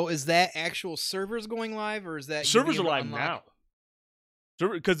 So is that actual servers going live, or is that servers are live now?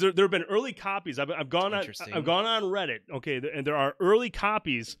 Because there have been early copies. I've gone on Reddit, okay, and there are early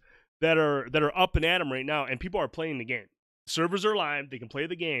copies that are up and at them right now, and people are playing the game. Servers are live; they can play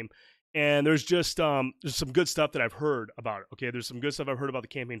the game, and there's just there's some good stuff that I've heard about it. Okay, there's some good stuff I've heard about the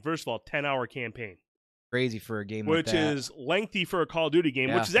campaign. First of all, 10-hour campaign, crazy for a game, which like that. is lengthy for a Call of Duty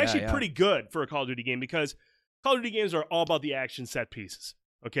game, which is actually pretty good for a Call of Duty game, because Call of Duty games are all about the action set pieces.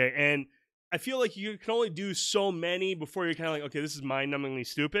 Okay, and I feel like you can only do so many before you're kind of like, okay, this is mind-numbingly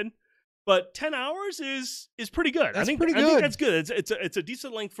stupid. But 10 hours is pretty good. That's pretty good. I think that's good. It's a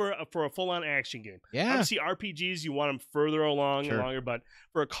decent length for a full-on action game. Yeah. Obviously, RPGs, you want them further along and longer. But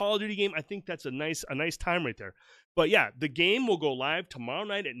for a Call of Duty game, I think that's a nice time right there. But yeah, the game will go live tomorrow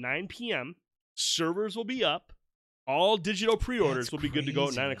night at 9 p.m. Servers will be up. All digital pre-orders will be good to go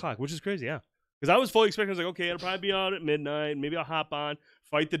at 9 o'clock, which is crazy, yeah. Because I was fully expecting, I was like, okay, it'll probably be out at midnight. Maybe I'll hop on,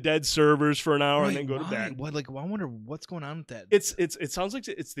 fight the dead servers for an hour, and then go to bed. What? Like, I wonder what's going on with that. It sounds like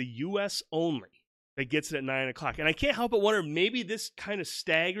it's the U.S. only that gets it at 9 o'clock, and I can't help but wonder, maybe this kind of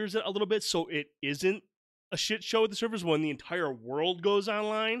staggers it a little bit, so it isn't a shit show with the servers when the entire world goes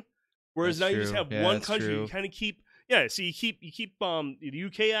online. Whereas now you just have one country. You kind of keep, so you keep the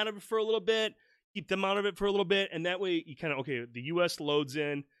UK out of it for a little bit, keep them out of it for a little bit, and that way you kind of, okay, the U.S. loads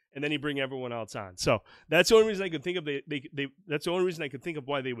in. and then you bring everyone else on. So that's the only reason I could think of. That's the only reason I could think of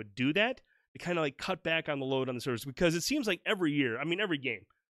why they would do that. They kind of like cut back on the load on the servers, because it seems like every year, I mean, every game,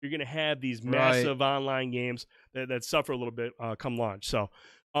 you're going to have these massive online games that suffer a little bit come launch. So,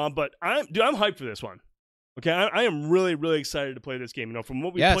 but I'm hyped for this one. Okay, I am really, really excited to play this game. You know, from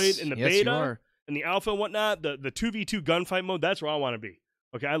what we played in the beta and the alpha and whatnot, the 2v2 gunfight mode, that's where I want to be.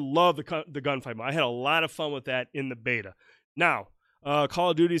 Okay, I love the gunfight mode. I had a lot of fun with that in the beta. Now,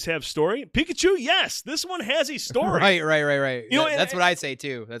 Call of Duties have story. Pikachu, yes, this one has a story. Right. You know, that's what I say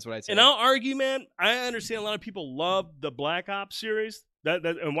too. That's what I say. And I'll argue, man, I understand a lot of people love the Black Ops series.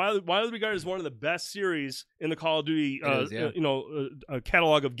 And widely regarded as one of the best series in the Call of Duty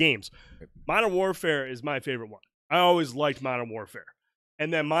catalog of games. Modern Warfare is my favorite one. I always liked Modern Warfare.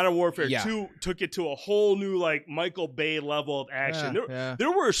 And then Modern Warfare 2 took it to a whole new, like, Michael Bay level of action.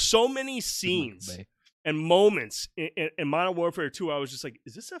 There were so many scenes and moments in Modern Warfare 2, I was just like,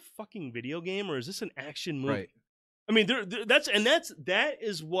 is this a fucking video game or is this an action movie? Right. I mean, that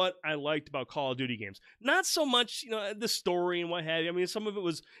is what I liked about Call of Duty games. Not so much, the story and what have you. I mean, some of it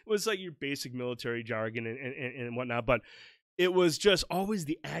was like your basic military jargon and whatnot, but it was just always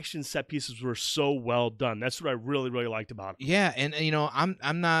the action set pieces were so well done. That's what I really, really liked about it. Yeah, and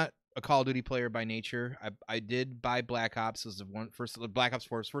I'm not a Call of Duty player by nature. I did buy Black Ops. It was Black Ops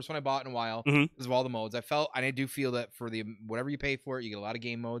 4. First one I bought in a while. Because of all the modes. I do feel that for the whatever you pay for it, you get a lot of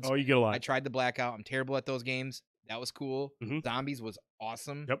game modes. Oh, you get a lot. I tried the Blackout. I'm terrible at those games. That was cool. Zombies was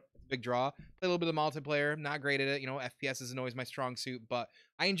awesome. Yep. Big draw. Played a little bit of multiplayer. Not great at it. FPS isn't always my strong suit, but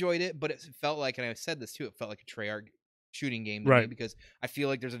I enjoyed it. But it felt like, and I said this too, it felt like a Treyarch shooting game to me, because I feel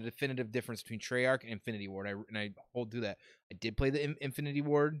like there's a definitive difference between Treyarch and Infinity Ward. And I hold to that. I did play the Infinity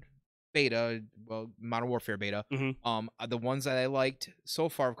Ward beta, Modern Warfare beta. The ones that I liked so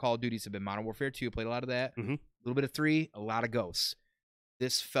far of Call of Duties have been Modern Warfare 2. Played a lot of that. A little bit of 3. A lot of Ghosts.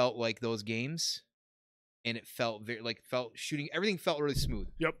 This felt like those games. And it felt shooting. Everything felt really smooth.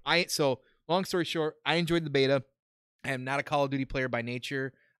 Yep. So long story short, I enjoyed the beta. I am not a Call of Duty player by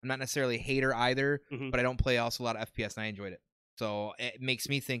nature. I'm not necessarily a hater either, but I don't play also a lot of FPS, and I enjoyed it. So it makes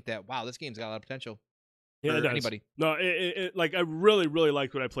me think that, wow, this game's got a lot of potential. Yeah, for anybody. No, like I really, really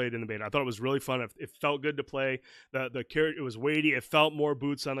liked what I played in the beta. I thought it was really fun. It felt good to play. The character, it was weighty. It felt more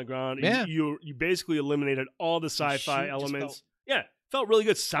boots on the ground. Yeah. You basically eliminated all the sci-fi elements. Felt really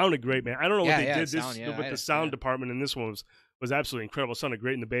good. Sounded great, man. I don't know what they did with the sound department in this one was absolutely incredible. Sounded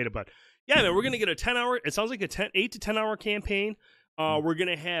great in the beta, but yeah, man, we're gonna get a 10-hour. It sounds like 8 to 10 hour campaign. We're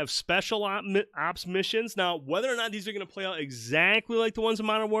gonna have special ops missions. Now, whether or not these are gonna play out exactly like the ones in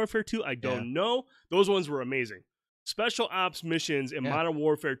Modern Warfare 2, I don't know. Those ones were amazing. Special ops missions in Modern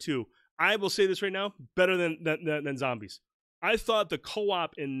Warfare 2. I will say this right now, better than zombies. I thought the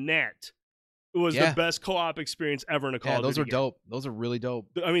co-op in that. It was the best co-op experience ever in a Call of Duty those are game. dope. Those are really dope.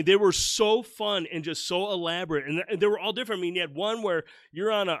 I mean, they were so fun and just so elaborate. And they were all different. I mean, you had one where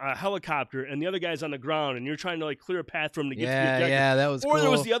you're on a helicopter and the other guy's on the ground and you're trying to, like, clear a path for him to get to the objective. Yeah, that was cool. Or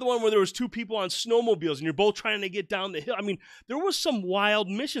there was the other one where there was 2 people on snowmobiles and you're both trying to get down the hill. I mean, there were some wild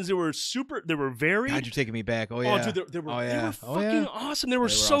missions. They were varied. God, you're taking me back. Oh, yeah. Oh, dude, they were fucking awesome. They were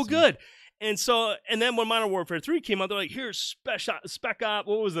so awesome. Good. And then when Modern Warfare 3 came out, they're like, here's Spec Op.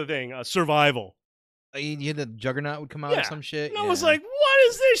 What was the thing? Survival. You had the Juggernaut would come out or some shit. And I was like, what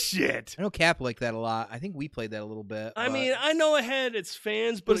is this shit? I know Cap liked that a lot. I think we played that a little bit. I mean, I know it had its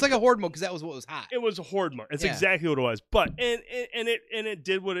fans, but it's like a horde mode because that was what was hot. It was a horde mode. It's exactly what it was. But it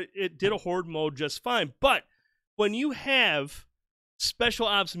did what it did a horde mode just fine. But when you have special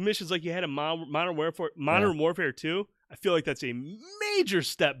ops missions like you had in Modern Warfare 2, I feel like that's a major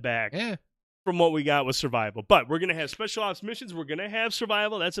step back. Yeah. From what we got with survival. But we're gonna have special ops missions. We're gonna have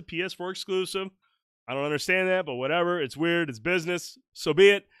survival. That's a PS4 exclusive. I don't understand that, but whatever. It's weird. It's business. So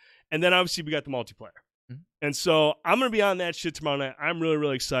be it. And then obviously we got the multiplayer. And so I'm going to be on that shit tomorrow night. I'm really,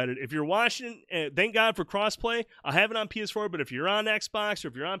 really excited. If you're watching, thank God for crossplay. I'll have it on PS4, but if you're on Xbox or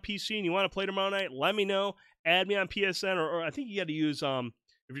if you're on PC and you want to play tomorrow night, let me know. Add me on PSN or I think you got to use, if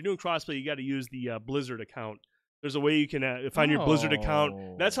you're doing crossplay, you got to use the Blizzard account. There's a way you can find your Blizzard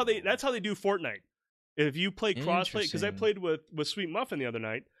account. That's how they do Fortnite. If you play crossplay, because I played with Sweet Muffin the other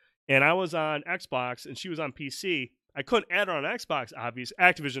night, and I was on Xbox, and she was on PC. I couldn't add her on Xbox, obvious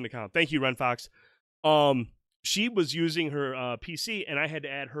Activision account. Thank you, Ren Fox. She was using her PC, and I had to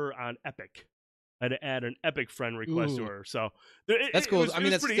add her on Epic. I had to add an Epic friend request to her. So that's cool. I mean,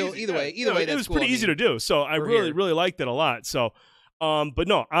 that's still easy. Either way, it was pretty easy to do. So I really liked it a lot. So, but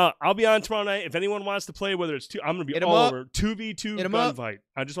no, I'll be on tomorrow night. If anyone wants to play, whether it's I'm gonna be all over 2v2 gunfight.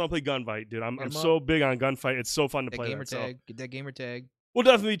 I just want to play gunfight, dude. I'm so big on gunfight. It's so fun to play. Gamer tag. Get that gamer tag. We'll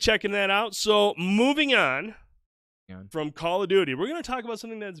definitely be checking that out. So moving on, on. From Call of Duty, we're going to talk about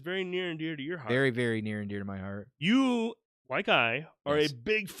something that's very near and dear to your heart. Very, very near and dear to my heart. You, like I, are Yes. a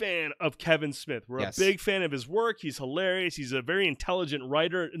big fan of Kevin Smith. We're Yes. a big fan of his work. He's hilarious. He's a very intelligent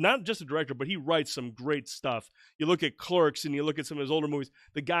writer. Not just a director, but he writes some great stuff. You look at Clerks and you look at some of his older movies,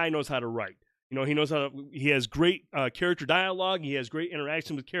 the guy knows how to write. You know, he knows how to, he has great character dialogue. He has great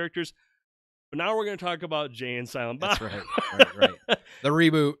interaction with characters. But now we're going to talk about Jay and Silent Bob. That's right. The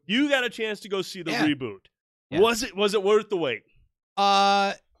reboot. You got a chance to go see the Yeah. reboot. Yeah. Was it worth the wait?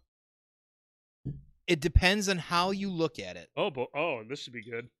 It depends on how you look at it. Oh, this should be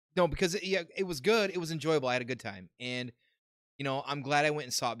good. No, because it was good. It was enjoyable. I had a good time. And, you know, I'm glad I went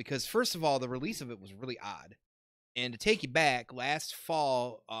and saw it because, first of all, the release of it was really odd. And to take you back, last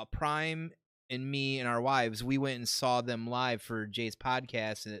fall, Prime and me and our wives, we went and saw them live for Jay's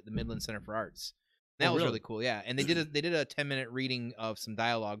podcast at the Midland Center for Arts. And that was really cool, yeah. And they did a 10-minute reading of some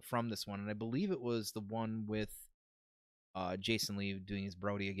dialogue from this one, and I believe it was the one with Jason Lee doing his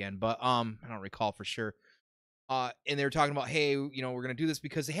Brody again, but I don't recall for sure. And they were talking about, hey, you know, we're gonna do this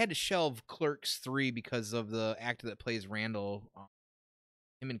because they had to shelve Clerks 3 because of the actor that plays Randall.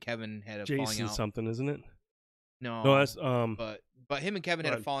 Him and Kevin had a falling Jason out. something, isn't it? No, that's but him and Kevin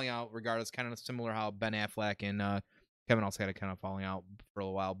had a Right. falling out regardless, kind of similar how Ben Affleck and Kevin also had a kind of falling out for a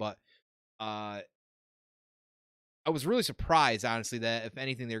little while. But I was really surprised, honestly, that if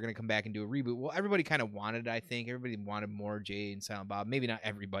anything, they were going to come back and do a reboot. Well, everybody kind of wanted it, I think. Everybody wanted more Jay and Silent Bob. Maybe not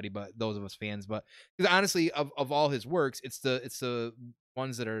everybody, but those of us fans. But because honestly, of all his works, it's the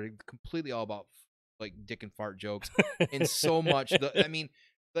ones that are completely all about like dick and fart jokes and so much. I mean,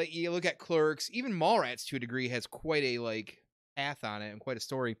 like you look at Clerks, even Mallrats to a degree has quite a like path on it and quite a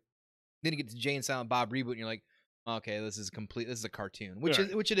story. Then you get to Jay and Silent Bob reboot, and you're like, okay, this is a cartoon, which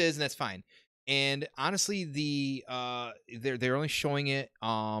it is, and that's fine. And honestly, they're only showing it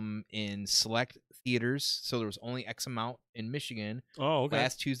in select theaters, so there was only X amount in Michigan. Oh, okay.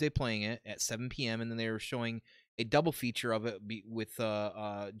 Last Tuesday playing it at 7 p.m. and then they were showing a double feature of it with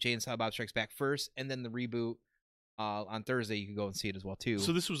Jay and Silent Bob Strikes Back first, and then the reboot on Thursday. You could go and see it as well too.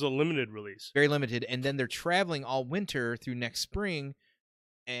 So this was a limited release, very limited, and then they're traveling all winter through next spring,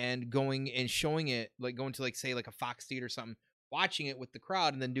 and going and showing it, like going to like say like a Fox Theater or something, watching it with the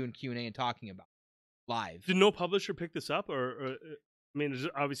crowd, and then doing Q&A and talking about it live. Did no publisher pick this up, or I mean, it's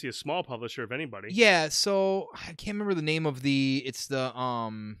obviously a small publisher, if anybody. Yeah, so I can't remember the name of it's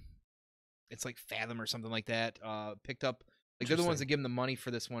like Fathom or something like that. Picked up, like they're the ones that give them the money for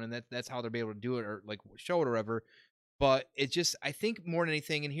this one, and that's how they're able to do it or like show it or whatever. But it just, I think more than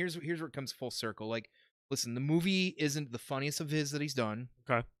anything, and here's where it comes full circle. Like, listen, the movie isn't the funniest of his that he's done.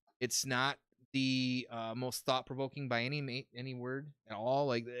 Okay. It's not the most thought-provoking by any word at all.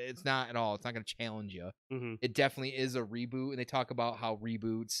 Like, it's not at all. It's not going to challenge you. Mm-hmm. It definitely is a reboot, and they talk about how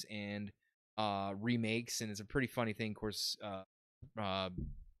reboots and remakes, and it's a pretty funny thing. Of course,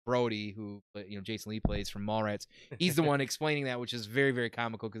 Brody, who Jason Lee plays from Mallrats, he's the one explaining that, which is very, very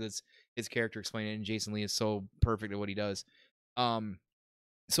comical because it's his character explaining it, and Jason Lee is so perfect at what he does.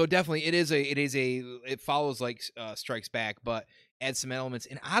 So definitely, it follows like Strikes Back, but adds some elements,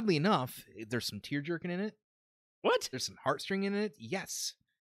 and oddly enough, there's some tear jerking in it. What? There's some heartstring in it. Yes,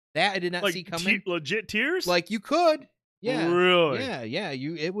 that I did not see coming. Legit tears? Like you could, yeah, really, yeah.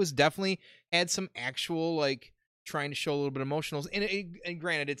 It was definitely had some actual like trying to show a little bit of emotionals, and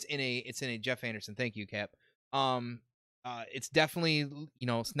granted, it's in a Jeff Anderson. Thank you, Cap. It's definitely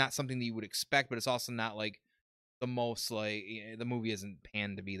it's not something that you would expect, but it's also not like the most like the movie isn't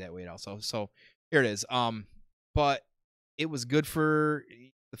panned to be that way at all. So here it is. But it was good for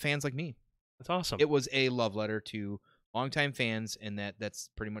the fans like me. That's awesome. It was a love letter to longtime fans, and that's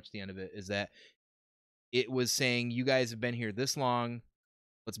pretty much the end of it. Is that it was saying, you guys have been here this long.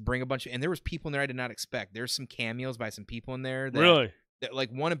 Let's bring a bunch of, and there was people in there I did not expect. There's some cameos by some people in there. Really? That,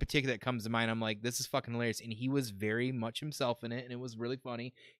 like one in particular that comes to mind. I'm like, this is fucking hilarious. And he was very much himself in it, and it was really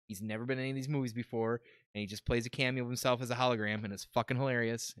funny. He's never been in any of these movies before, and he just plays a cameo of himself as a hologram, and it's fucking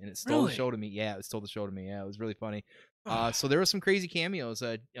hilarious. And it stole the show to me. Yeah, it stole the show to me. Yeah, it was really funny. So there were some crazy cameos.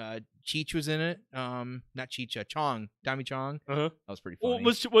 Cheech was in it. Not Cheech, Chong, Tommy Chong. Uh-huh. That was pretty funny.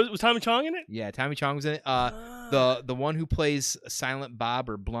 Was Tommy Chong in it? Yeah, Tommy Chong was in it. The one who plays Silent Bob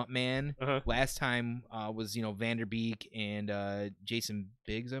or Blunt Man last time was Vanderbeek and Jason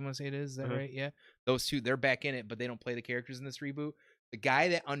Biggs. I'm gonna say it is. Is that right? Yeah, those two. They're back in it, but they don't play the characters in this reboot. The guy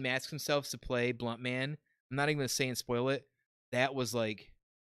that unmasks himself to play Blunt Man, I'm not even gonna say and spoil it. That was like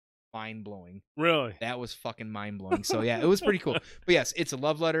mind blowing. Really? That was fucking mind blowing. So yeah, it was pretty cool. But yes, it's a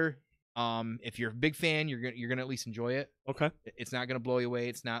love letter. If you're a big fan, you're gonna at least enjoy it. Okay. It's not gonna blow you away.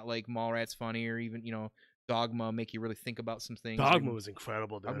 It's not like Mallrats funny or even Dogma make you really think about some things. Dogma was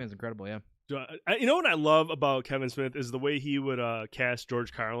incredible, dude. Dogma is incredible, yeah. You know what I love about Kevin Smith is the way he would cast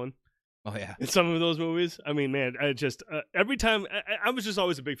George Carlin Oh yeah, in some of those movies. I mean, man, I just every time I was just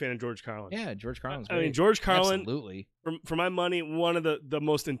always a big fan of George Carlin. yeah. George Carlin's I great. mean, George Carlin, Absolutely. for my money, one of the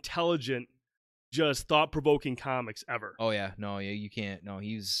most intelligent, just thought-provoking comics ever. Oh yeah, no, yeah, you can't. No,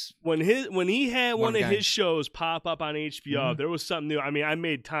 he's When he had one of guy. his shows pop up on HBO, there was something new. I mean, I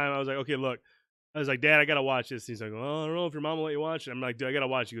made time. I was like, okay, look. I was like, Dad, I gotta watch this. He's like, well, I don't know if your mom will let you watch it. I'm like, dude, I gotta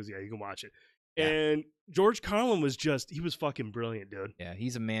watch it. He goes, yeah, you can watch it. Yeah. And George Carlin was he was fucking brilliant, dude. yeah,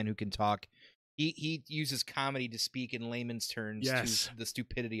 he's a man who can talk. He uses comedy to speak in layman's terms Yes. to the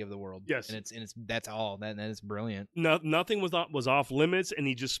stupidity of the world. Yes. and it's that's all. That is brilliant. No, nothing was off limits, and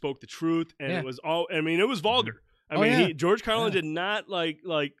he just spoke the truth, and Yeah. it was all. I mean, it was vulgar. I Oh, mean, yeah. George Carlin Yeah. did not like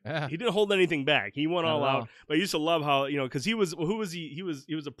Yeah. he didn't hold anything back. He went Not all at out. all. But I used to love how because he was who was he? He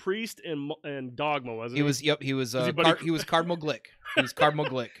was a priest in Dogma, wasn't he? He was he was Was he Buddy- he was Cardinal Glick. He was Cardinal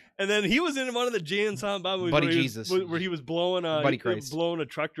Glick. And then he was in one of the Jay and Silent Bob movies Buddy where Jesus. he was blowing Buddy Christ. blowing a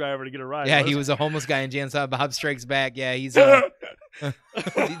truck driver to get a ride. Yeah, he was a homeless guy in Jan Silent Bob Strikes Back. Yeah, he's the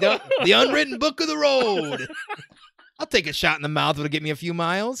unwritten book of the road. I'll take a shot in the mouth. It'll get me a few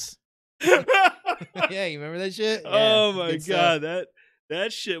miles. Yeah, you remember that shit? Yeah, oh my good stuff. god,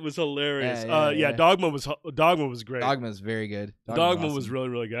 that shit was hilarious. Yeah. Dogma was great. Dogma is very good. Dogma was awesome. really,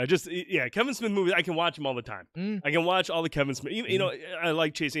 really good. Kevin Smith movies, I can watch them all the time. Mm. I can watch all the Kevin Smith. You know, I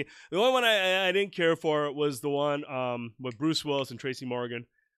like chasing. The only one I didn't care for was the one with Bruce Willis and Tracy Morgan.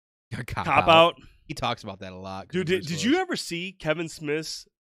 Cop Cop Out. He talks about that a lot. Dude, did you ever see Kevin Smith's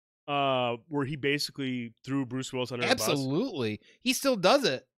where he basically threw Bruce Willis under the bus? Absolutely. He still does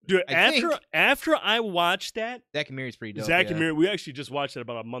it. Dude, I think. after I watched that, Zack and Mary's pretty dope. Zack yeah. and Miri, we actually just watched it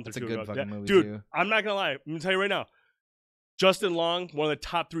about a month That's or a two good ago. fucking movie, Dude, too. I'm not gonna lie. I'm gonna tell you right now. Justin Long, one of the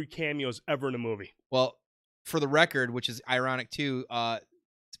top 3 cameos ever in a movie. Well, for the record, which is ironic too,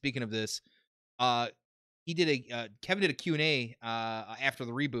 speaking of this, he did Kevin did a Q&A after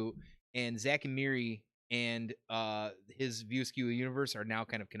the reboot, and Zack and Miri and his View Askew universe are now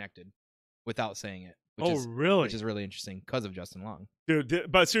kind of connected without saying it. Really? Which is really interesting because of Justin Long. Dude,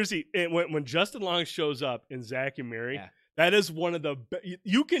 but seriously, when Justin Long shows up in Zack and Miri, Yeah. that is one of the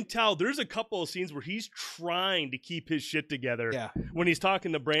you can tell there's a couple of scenes where he's trying to keep his shit together. Yeah. When he's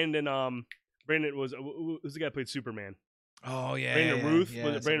talking to Brandon was the guy who played Superman. Oh yeah. Brandon Ruth,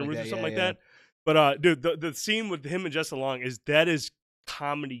 was it Brandon Ruth or something like that? But dude, the scene with him and Justin Long is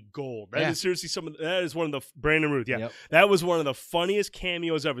comedy gold. That is seriously that is one of the Brandon Ruth. Yeah, Yep. that was one of the funniest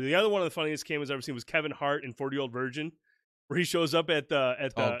cameos ever. The other one of the funniest cameos I've ever seen was Kevin Hart in 40-Year-Old Virgin, where he shows up at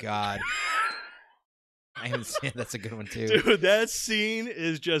the. Oh God. I haven't seen that's a good one too. Dude, that scene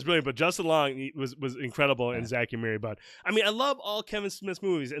is just brilliant. But Justin Long was incredible in Zack and Miri. But I mean, I love all Kevin Smith's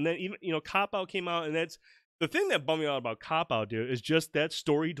movies. And then even Cop Out came out, and that's the thing that bummed me out about Cop Out, dude, is just that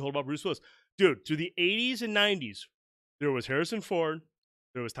story he told about Bruce Willis. Dude, through the 80s and 90s, there was Harrison Ford,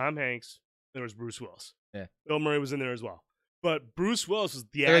 there was Tom Hanks, there was Bruce Willis. Yeah, Bill Murray was in there as well. But Bruce Willis was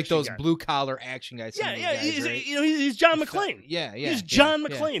the They're action like those guy. blue collar action guys. Yeah, guys, he's right? he's John McClane. Yeah. He's John yeah,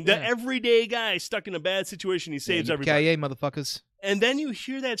 McClane, yeah. the everyday guy stuck in a bad situation. He saves everybody. Yeah, motherfuckers. And then you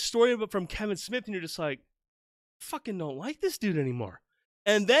hear that story from Kevin Smith, and you're just like, fucking don't like this dude anymore.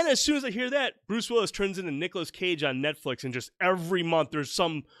 And then as soon as I hear that, Bruce Willis turns into Nicolas Cage on Netflix, and just every month there's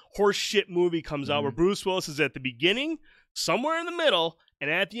some horse shit movie comes out where Bruce Willis is at the beginning, somewhere in the middle, and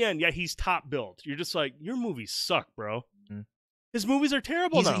at the end, he's top billed. You're just like, your movies suck, bro. His movies are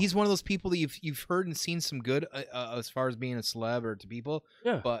terrible now. He's one of those people that you've heard and seen some good as far as being a celeb or to people.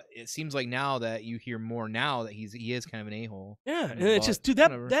 Yeah. But it seems like now that you hear more now that he is kind of an a-hole. Yeah, and it's just, dude,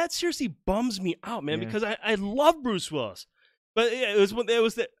 that seriously bums me out, man, because I love Bruce Willis. But it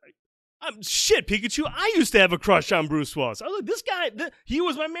was that. Shit, Pikachu. I used to have a crush on Bruce Willis. I was like, this guy, he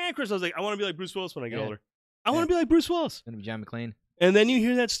was my man crush. I was like, I want to be like Bruce Willis when I get older. I want to be like Bruce Willis. Gonna be John McClane. And then you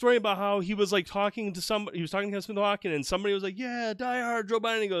hear that story about how he was like talking to somebody. He was talking to Kevin Smith walking, and somebody was like, "Yeah, Die Hard, drove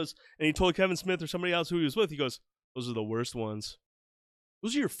by," and he goes, and he told Kevin Smith or somebody else who he was with. He goes, "Those are the worst ones.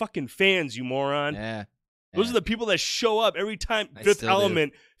 Those are your fucking fans, you moron. Yeah. Those are the people that show up every time." Fifth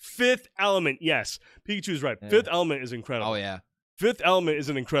Element. Yes, Pikachu's right. Yeah. Fifth Element is incredible. Oh yeah. Fifth Element is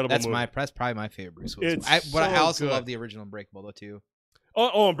an incredible movie. That's probably my favorite Bruce Willis. It's But I so also good. love the original Unbreakable though too.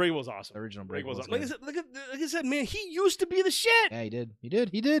 Oh, Unbreakable's awesome. The original Unbreakable's Unbreakable. awesome. Like I said, man, he used to be the shit. Yeah, he did.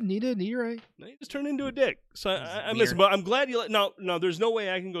 You're right. Now he just turned into a dick. So I miss him. But I'm glad you let. No, there's no way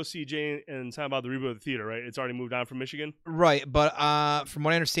I can go see Jay and Silent Bob the reboot of the theater, right? It's already moved on from Michigan. Right, but from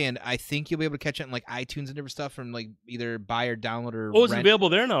what I understand, I think you'll be able to catch it in like iTunes and different stuff from like either buy or download or Oh, is it rent. available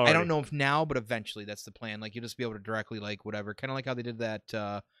there now? Already? I don't know if now, but eventually that's the plan. Like you'll just be able to directly like whatever, kind of like how they did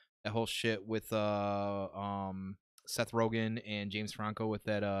that that whole shit with Seth Rogen and James Franco with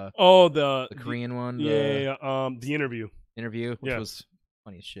that the Korean one. The Interview. Interview, which Yeah. was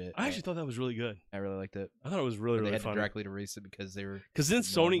funny as shit. I actually thought that was really good. I really liked it. I thought it was really, But they really had funny. to directly release it because they were. Because then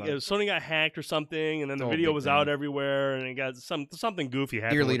know about it. Sony got hacked or something, and then the Oh, video big was thing. out everywhere, and it got something goofy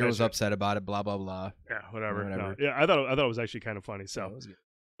happened. Dear with leader that was shit. upset about it. Blah blah blah. Yeah, whatever. Whatever. No, yeah, I thought it was actually kind of funny. So, Yeah, it was good.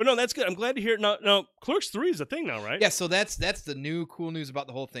 but no, that's good. I'm glad to hear it. Now, Clerks 3 is a thing now, right? Yeah, so that's the new cool news about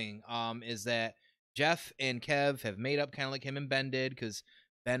the whole thing. Is that Jeff and Kev have made up kind of like him and Ben did, because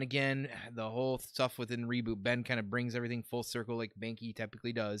Ben, again, the whole stuff within reboot, Ben kind of brings everything full circle like Banky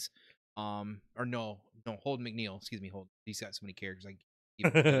typically does. Or no, Holden McNeil. Excuse me, Holden. He's got so many characters.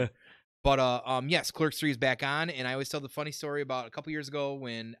 But yes, Clerks 3 is back on, and I always tell the funny story about a couple years ago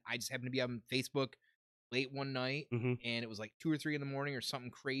when I just happened to be on Facebook late one night, Mhm. and it was like 2 or 3 in the morning or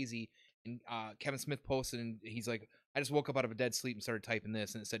something crazy, and Kevin Smith posted, and he's like, I just woke up out of a dead sleep and started typing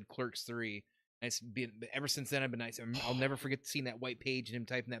this, and it said Clerks 3. And it's been, ever since then, I've been nice. I'll never forget seeing that white page and him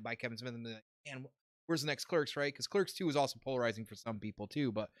typing that by Kevin Smith, and be like, man, where's the next Clerks, right? Because Clerks 2 is also polarizing for some people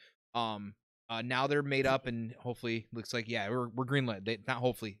too, but now they're made up, and hopefully looks like, yeah, we're greenlit. Not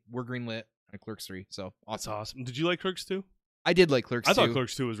hopefully, we're greenlit on Clerks 3. So That's awesome. awesome. Did you like Clerks 2? I did like Clerks 2. I thought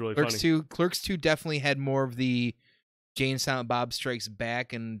Clerks 2 was really Clerks funny. 2. Clerks 2 definitely had more of the Jane Silent Bob Strikes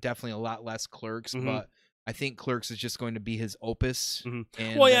Back, and definitely a lot less Clerks. Mhm. But I think Clerks is just going to be his opus. Mhm.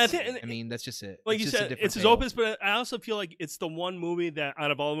 And Well, yeah, I mean, that's just it. Like It's you just a said, different it's his tale. opus, but I also feel like it's the one movie that out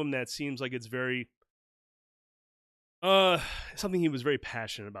of all of them that seems like it's very something he was very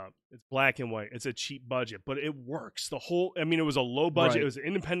passionate about. It's black and white. It's a cheap budget, but it works. It was a low budget. Right. It was an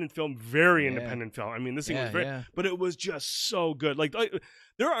independent film, very Yeah. independent film. I mean, this thing was Yeah, very, yeah. but it was just so good. Like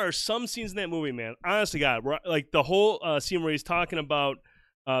there are some scenes in that movie, man. Honest to God, like the whole scene where he's talking about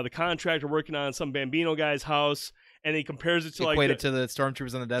the contractor working on some Bambino guy's house, and he compares it to like Equated to the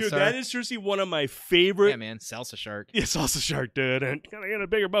stormtroopers on the Death dude, Star. that is seriously one of my favorite. Yeah, man. Salsa Shark. Yeah, Salsa Shark, dude, and gotta get a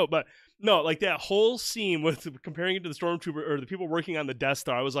bigger boat. But no, like that whole scene with comparing it to the stormtrooper or the people working on the Death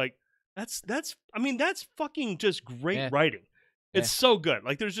Star, I was like, that's fucking just great Yeah. writing. It's Yeah. so good.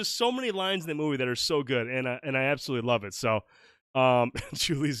 Like there's just so many lines in the movie that are so good, and I absolutely love it. So,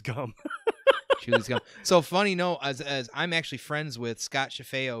 Julie's gum. Chewie's Gum. So funny, no, as I'm actually friends with Scott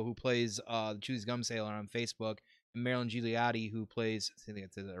Shafeo, who plays the Chewie's Gum Sailor on Facebook, and Marilyn Gigliotti, who plays, I think I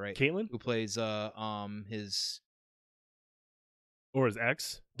said that right, Caitlin who plays his or his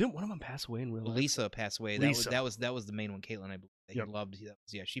ex? Didn't one of them pass away in real life? Lisa passed away. Lisa. That was the main one, Caitlin, I believe. That Yep. he loved.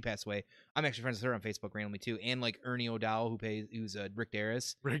 Yeah, she passed away. I'm actually friends with her on Facebook randomly too, and like Ernie O'Dowell, who's Rick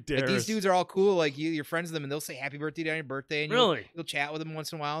Darris. Rick Like, Darris. these dudes are all cool. Like you're friends with them, and they'll say happy birthday on your birthday, and Really? you'll chat with them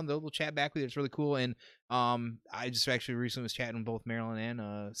once in a while, and they'll chat back with you. It's really cool. And I just actually recently was chatting with both Marilyn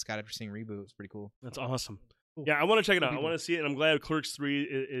and Scott after seeing Reboot. It's pretty cool. That's awesome. Cool. Yeah, I want to check it Cool out. I people. want to see it, and I'm glad Clerks 3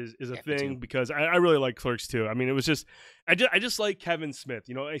 is a Yeah, me thing too. because I really like Clerks 2. I mean, it was just I just like Kevin Smith,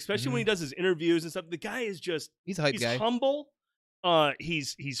 you know, especially when he does his interviews and stuff. The guy is just He's a hype he's guy. humble.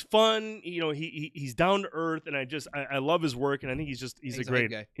 He's fun. You know, he's down to earth, and I love his work, and I think he's He's a a hype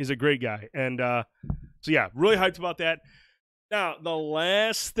great guy. he's a great guy. And so yeah, really hyped about that. Now, the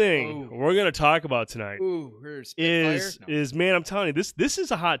last thing Oh. we're gonna talk about tonight Ooh, here's Spitfire. No. is man, I'm telling you, this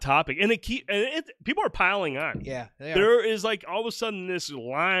is a hot topic, and people are piling on. Yeah, they are. There is like all of a sudden this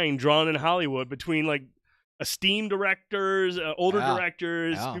line drawn in Hollywood between like esteemed directors, older Yeah.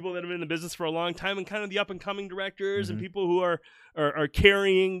 directors, Yeah. people that have been in the business for a long time, and kind of the up and coming directors and Mhm. people who are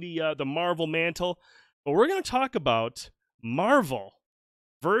carrying the Marvel mantle. But we're going to talk about Marvel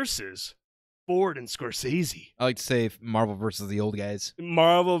versus Ford and Scorsese. I like to say Marvel versus the old guys.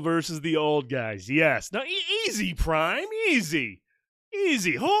 Marvel versus the old guys. Yes. Now, easy, Prime. Easy.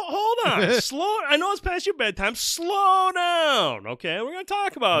 Hold on. Slow. I know it's past your bedtime. Slow down. Okay, we're gonna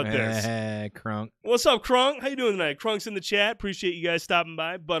talk about this. Crunk. What's up, Crunk? How you doing tonight? Crunk's in the chat. Appreciate you guys stopping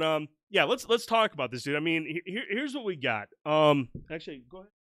by. But yeah, let's talk about this, dude. I mean, here's what we got. Actually, go ahead.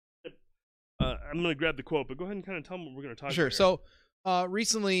 I'm gonna grab the quote, but go ahead and kind of tell them what we're gonna talk Sure. about. So,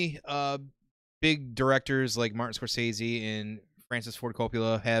 recently, big directors like Martin Scorsese and Francis Ford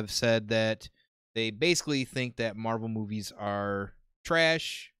Coppola have said that they basically think that Marvel movies are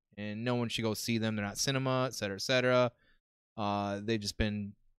trash and no one should go see them. They're not cinema, et cetera, et cetera. They've just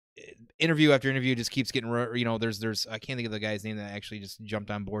been interview after interview just keeps getting, there's I can't think of the guy's name that actually just jumped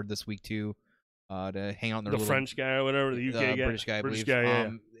on board this week too, to hang out in their the little, French guy or whatever, the UK guy, British guy, I believe,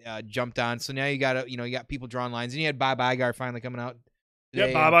 guy, jumped on. So now you got you got people drawing lines, and you had Bob Iger finally coming out. Yeah,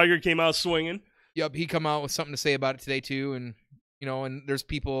 today, Bob Iger came out swinging. Yep, he come out with something to say about it today too, and and there's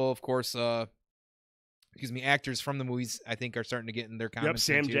people, of course, actors from the movies, I think, are starting to get in their comments.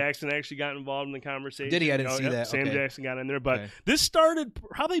 Yep, Sam Jackson actually got involved in the conversation. Did he? I didn't see that. Sam Okay. Jackson got in there. But this started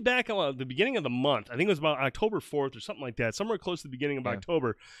probably back at the beginning of the month. I think it was about October 4th or something like that, somewhere close to the beginning of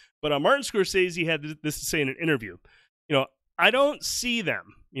October. But Martin Scorsese had this to say in an interview. I don't see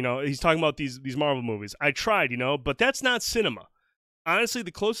them. He's talking about these Marvel movies. I tried, but that's not cinema. Honestly,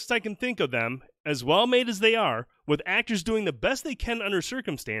 the closest I can think of them, as well made as they are, with actors doing the best they can under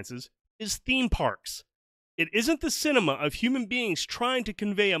circumstances, is theme parks. It isn't the cinema of human beings trying to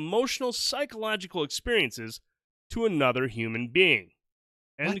convey emotional, psychological experiences to another human being.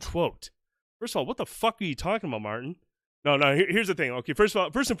 End quote. First of all, what the fuck are you talking about, Martin? No, here's the thing. Okay, first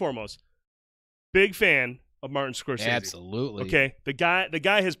and foremost, big fan of Martin Scorsese. Absolutely. Okay, the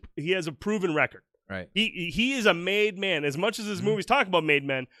guy has a proven record. Right. He is a made man. As much as his movies talk about made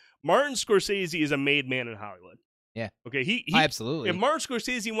men, Martin Scorsese is a made man in Hollywood. Yeah. Okay. He absolutely. If Martin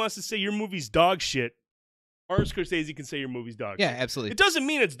Scorsese wants to say your movie's dog shit, Martin Scorsese can say your movie's dog shit. Yeah, absolutely. It doesn't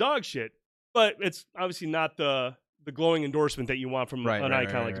mean it's dog shit, but it's obviously not the glowing endorsement that you want from an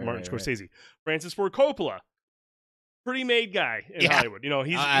icon like Martin Scorsese. Francis Ford Coppola, pretty made guy in Hollywood.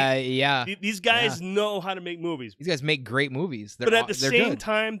 These guys know how to make movies. These guys make great movies. But at the same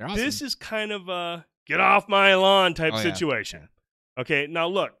time, this is kind of a get off my lawn type situation. Yeah. Okay, now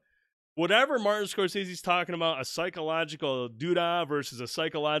look, whatever Martin Scorsese's talking about, a psychological doodah versus a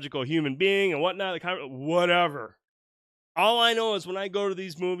psychological human being and whatnot, whatever. All I know is when I go to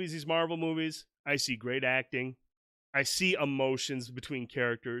these movies, these Marvel movies, I see great acting. I see emotions between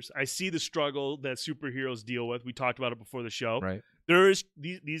characters. I see the struggle that superheroes deal with. We talked about it before the show. Right.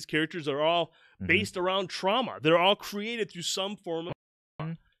 These characters are all based around trauma. They're all created through some form of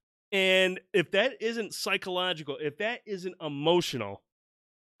trauma. And if that isn't psychological, if that isn't emotional,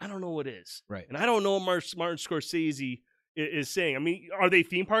 I don't know what is. Right. And I don't know what Martin Scorsese is saying. I mean, are they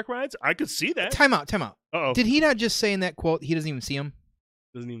theme park rides? I could see that. Time out. Uh-oh. Did he not just say in that quote he doesn't even see him?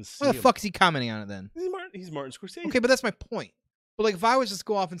 Doesn't even see What the fuck is he commenting on it then? He's Martin Scorsese. Okay, but that's my point. But like, if I was just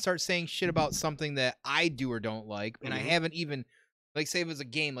go off and start saying shit about something that I do or don't like, and I haven't even, like, say if it's a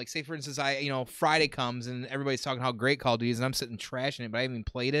game, like say for instance, Friday comes and everybody's talking how great Call of Duty is, and I'm sitting trashing it, but I haven't even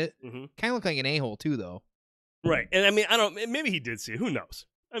played it. Kind of look like an a-hole too, though. Right, and I mean, I don't. Maybe he did see it. Who knows?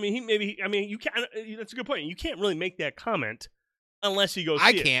 I mean, you can't. That's a good point. You can't really make that comment unless you go see it.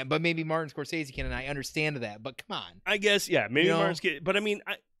 I can't, but maybe Martin Scorsese can, and I understand that. But come on. I guess, yeah, maybe Martin. But I mean,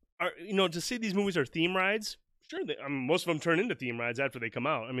 to say these movies are theme rides, sure. Most of them turn into theme rides after they come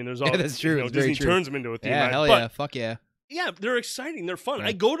out. I mean, there's all that's true. Disney turns them into a theme ride. Hell yeah, fuck yeah. Yeah, they're exciting. They're fun. Yeah.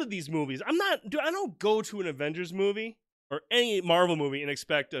 I go to these movies. I don't go to an Avengers movie or any Marvel movie and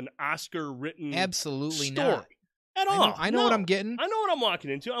expect an Oscar-written absolutely story. Not. At all. I know what I'm getting. I know what I'm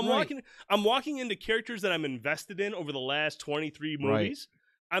walking into. I'm walking into characters that I'm invested in over the last 23 movies.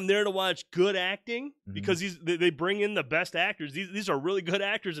 Right. I'm there to watch good acting because they bring in the best actors. These are really good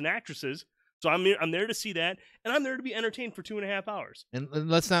actors and actresses. So I'm there to see that, and I'm there to be entertained for 2.5 hours. And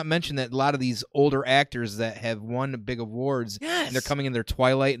let's not mention that a lot of these older actors that have won big awards, and they're coming in their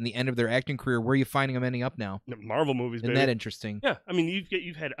twilight and the end of their acting career. Where are you finding them ending up now? Marvel movies, Isn't that interesting? Yeah, I mean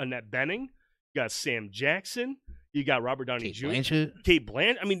you've had Annette Bening, you got Sam Jackson. You got Robert Downey Jr. Kate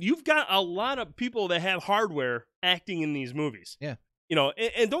Blanchett. I mean, you've got a lot of people that have hardware acting in these movies. Yeah.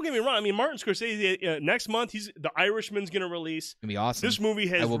 And don't get me wrong. I mean, Martin Scorsese, next month, The Irishman's going to release. It's going to be awesome. This movie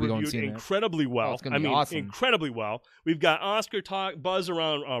has reviewed incredibly well. Oh, it's going to be awesome. Incredibly well. We've got Oscar buzz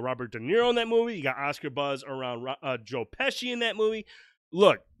around Robert De Niro in that movie. You got Oscar buzz around Joe Pesci in that movie.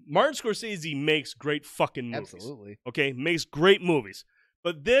 Look, Martin Scorsese makes great fucking movies. Absolutely. Okay? Makes great movies.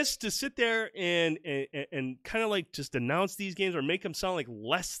 But this, to sit there and kind of like just announce these games or make them sound like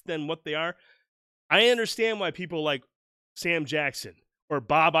less than what they are, I understand why people like Sam Jackson or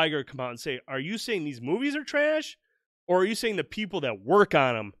Bob Iger come out and say, are you saying these movies are trash? Or are you saying the people that work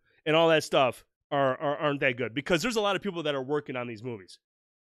on them and all that stuff aren't that good? Because there's a lot of people that are working on these movies.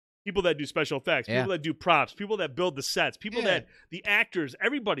 People that do special effects, people that do props, people that build the sets, people that, the actors,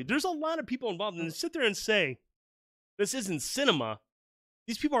 everybody. There's a lot of people involved. And to sit there and say, this isn't cinema,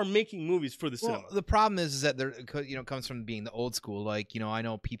 these people are making movies for the cinema. The problem is that there, comes from being the old school. Like, I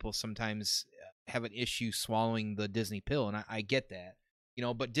know people sometimes have an issue swallowing the Disney pill, and I get that.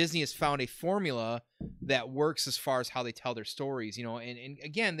 But Disney has found a formula that works as far as how they tell their stories. And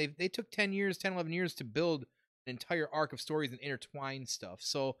again, they took 10, 11 years to build an entire arc of stories and intertwine stuff.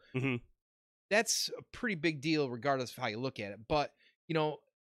 So that's a pretty big deal, regardless of how you look at it. But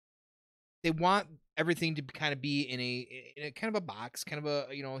they want everything to kind of be in a kind of a box, kind of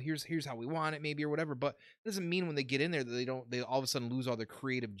a, you know, here's how we want it maybe or whatever. But it doesn't mean when they get in there that they all of a sudden lose all their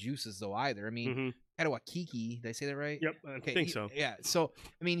creative juices though either. I mean, Taika Waititi, did I say that right? Yep, I think so. Yeah. So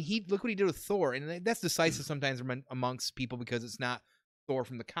I mean, look what he did with Thor, and that's decisive sometimes amongst people because it's not Thor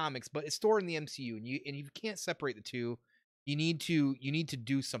from the comics, but it's Thor in the MCU, and you can't separate the two. You need to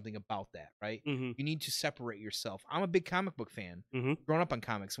do something about that, right? You need to separate yourself. I'm a big comic book fan. Growing up on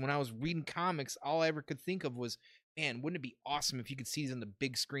comics, when I was reading comics, all I ever could think of was, man, wouldn't it be awesome if you could see these on the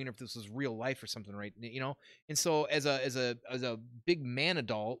big screen, or if this was real life or something, right? You know. And so as a big man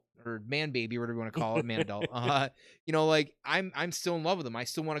adult or man baby or whatever you want to call it, man adult, you know, like I'm still in love with them. I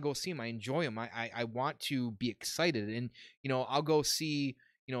still want to go see them. I enjoy them. I want to be excited, and you know, I'll go see,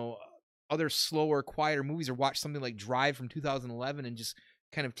 you know, other slower, quieter movies, or watch something like Drive from 2011 and just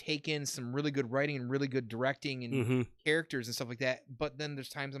kind of take in some really good writing and really good directing and characters and stuff like that. But then there's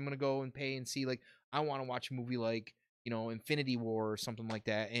times I'm going to go and pay and see, like, I want to watch a movie like, you know, Infinity War or something like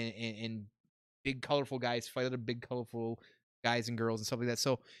that, and big colorful guys fight other big colorful guys and girls and stuff like that.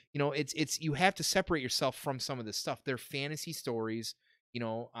 So, you know, it's you have to separate yourself from some of this stuff. They're fantasy stories. You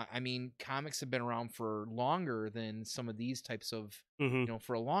know, I mean, comics have been around for longer than some of these types of, you know,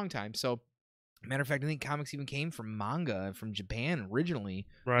 for a long time. So, matter of fact, I think comics even came from manga from Japan originally.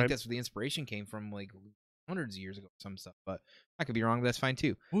 Right. I think that's where the inspiration came from, like hundreds of years ago, some stuff. But I could be wrong, but that's fine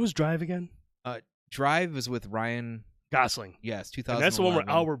too. What was Drive again? Drive was with Ryan Gosling. Yes, 2000. And that's the one where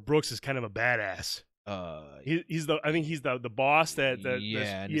Albert Brooks is kind of a badass. He's the boss and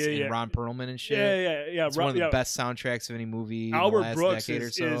Ron Perlman and shit. Yeah. It's one of the best soundtracks of any movie. Albert in the last Brooks decade or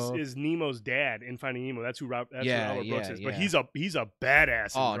so. is Nemo's dad in Finding Nemo. That's who Albert Brooks is. But yeah. he's a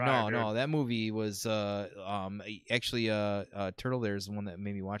badass. Oh Drive, no, that movie was actually Turtle there is the one that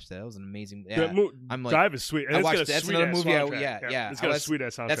made me watch that. That was an amazing. Yeah, I'm like, Drive is sweet. And I watched that's another movie. It's got a sweet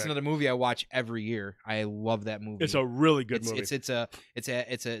ass soundtrack. That's another movie I watch every year. I love that movie. It's a really good movie.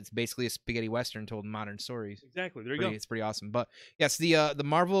 It's basically a spaghetti western told in modern stories. Exactly. There you go. It's pretty awesome. But yes, the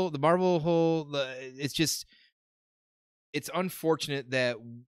Marvel whole it's just, it's unfortunate that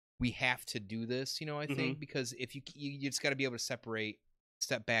we have to do this, you know, I think, because if you just got to be able to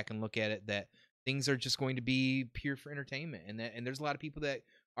step back and look at it, that things are just going to be pure for entertainment, and there's a lot of people that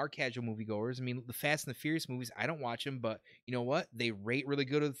are casual moviegoers. I mean, the Fast and the Furious movies, I don't watch them, but you know what? They rate really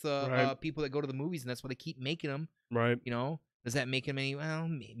good with people that go to the movies, and that's why they keep making them. Right. You know, does that make them any? Well,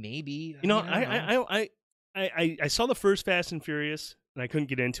 maybe. You know, I saw the first Fast and Furious, and I couldn't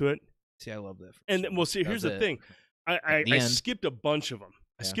get into it. See, I love that. And well, see, here's the thing. I skipped a bunch of them.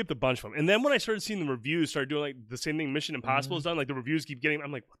 And then when I started seeing the reviews start doing like the same thing Mission Impossible has done, like the reviews keep getting,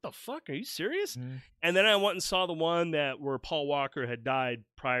 I'm like, what the fuck? Are you serious? And then I went and saw the one where Paul Walker had died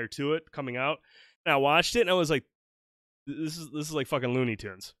prior to it coming out. And I watched it and I was like, this is like fucking Looney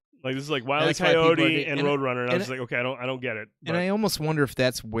Tunes. Like, this is like Wile E. Coyote and Roadrunner. And I was like, okay, I don't get it. But, and I almost wonder if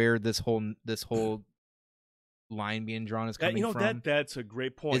that's where this whole line being drawn is coming from. That's a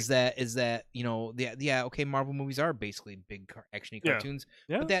great point. Is that you know, okay, Marvel movies are basically big actiony cartoons,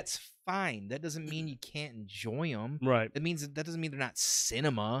 but that's fine. That doesn't mean you can't enjoy them. Right. That doesn't mean they're not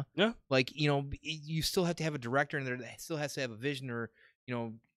cinema. Yeah. Like, you know, you still have to have a director, and there still has to have a vision, or, you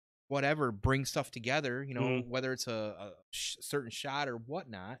know, whatever, bring stuff together, you know, whether it's a certain shot or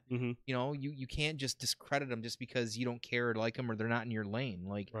whatnot. You know, you can't just discredit them just because you don't care or like them, or they're not in your lane.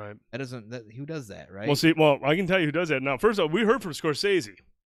 Like, right. Who does that, right? Well, I can tell you who does that. Now, first of all, we heard from Scorsese.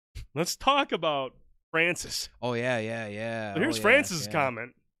 Let's talk about Francis. Oh, yeah. So here's Francis'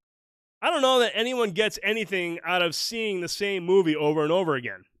 comment. I don't know that anyone gets anything out of seeing the same movie over and over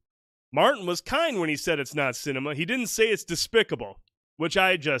again. Martin was kind when he said it's not cinema. He didn't say it's despicable, which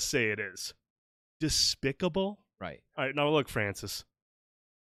I just say it is. Despicable? Right. All right, now look, Francis.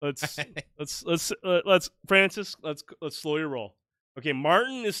 Let's slow your roll. Okay,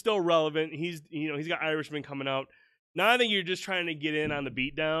 Martin is still relevant. He's got Irishman coming out. Now I think you're just trying to get in on the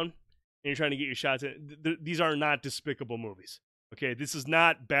beatdown, and you're trying to get your shots in. These are not despicable movies. Okay, this is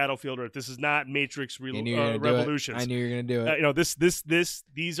not Battlefield Earth. This is not Matrix Revolutions. I knew you were gonna do it. You know,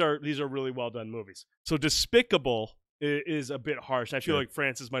 these are really well done movies. So Despicable is a bit harsh. I feel like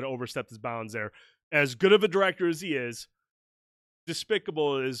Francis might have overstepped his bounds there. As good of a director as he is,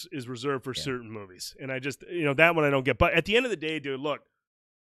 Despicable is reserved for certain movies, and I just, you know, that one I don't get. But at the end of the day, dude, look,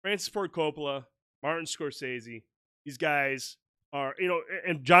 Francis Ford Coppola, Martin Scorsese, these guys are, you know,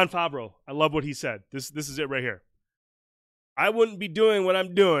 and Jon Favreau. I love what he said. This is it right here. I wouldn't be doing what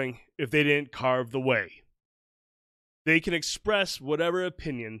I'm doing if they didn't carve the way. They can express whatever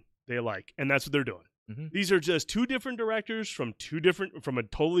opinion they like, and that's what they're doing. These are just two different directors from a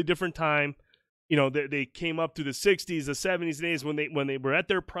totally different time. you know, they came up through the 60s, the 70s, and 80s when they were at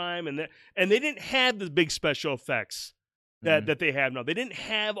their prime, and they didn't have the big special effects that they have now. They didn't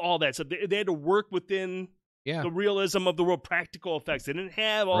have all that stuff. They had to work within the realism of the world, practical effects. They didn't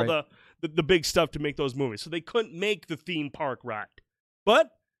have all the big stuff to make those movies, so they couldn't make the theme park ride. But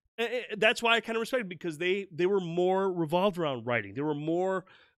that's why I kind of respect it, because they were more revolved around writing. They were more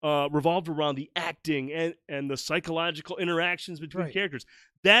revolved around the acting and the psychological interactions between characters.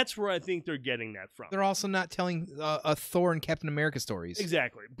 That's where I think they're getting that from. They're also not telling a Thor and Captain America stories.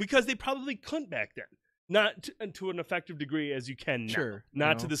 Exactly, because they probably couldn't back then. Not to an effective degree as you can now. Sure,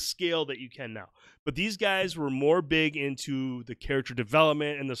 not to the scale that you can now. But these guys were more big into the character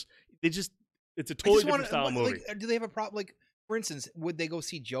development and this. It's a totally different style movie. Like, do they have a problem? Like, for instance, would they go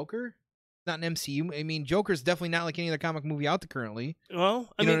see Joker? Not an MCU. I mean, Joker's definitely not like any other comic movie out there currently. Well,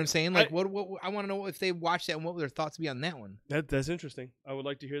 you know what I'm saying? Like, what I want to know if they watched that and what would their thoughts be on that one. That's interesting. I would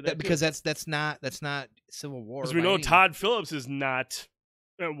like to hear that because that's not Civil War. As we know, Todd Phillips is not.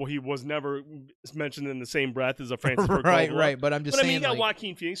 Well, he was never mentioned in the same breath as a Francis Ford Coppola. Right. But I'm just saying. I mean, you got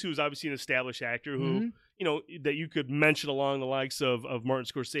Joaquin Phoenix, who's obviously an established actor who, you know, that you could mention along the likes of Martin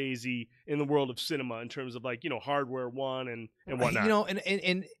Scorsese in the world of cinema in terms of, like, you know, Hardware 1 and whatnot. You know,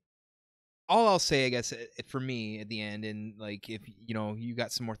 and all I'll say, I guess, for me at the end, and like if you know you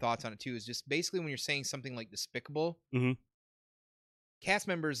got some more thoughts on it too, is just basically when you're saying something like despicable. Cast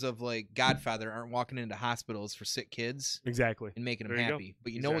members of like Godfather aren't walking into hospitals for sick kids, exactly, and making them happy.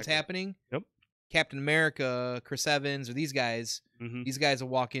 But you know what's happening? Yep. Captain America, Chris Evans, or these guys will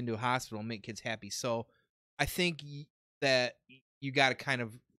walk into a hospital and make kids happy. So I think that you got to kind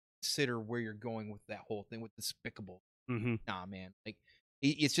of consider where you're going with that whole thing with despicable. Nah, man, like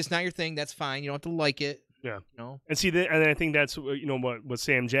it's just not your thing. That's fine. You don't have to like it. Yeah. You know? And see, and I think that's, you know, what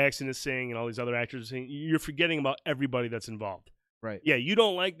Sam Jackson is saying and all these other actors are saying. You're forgetting about everybody that's involved. Right. Yeah, you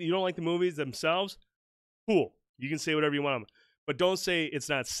don't like the movies themselves. Cool. You can say whatever you want, but don't say it's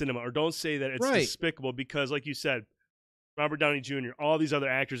not cinema, or don't say that it's despicable, because, like you said, Robert Downey Jr., all these other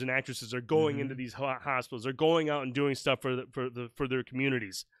actors and actresses are going into these hospitals. They're going out and doing stuff for their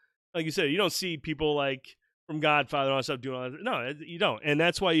communities. Like you said, you don't see people like from Godfather and all that stuff doing all that. No, you don't. And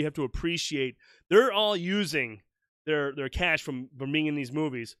that's why you have to appreciate they're all using their cash from being in these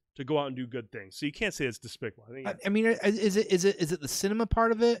movies to go out and do good things. So you can't say it's despicable. I mean, is it the cinema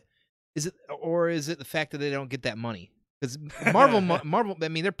part of it? Or is it the fact that they don't get that money? Because Marvel, I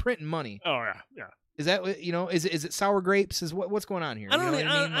mean, they're printing money. Oh yeah. Is that, you know? Is it sour grapes? Is what's going on here? I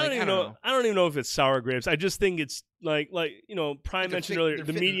don't even know if it's sour grapes. I just think it's like you know, Prime mentioned earlier.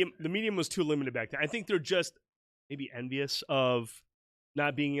 The medium was too limited back then. I think they're just maybe envious of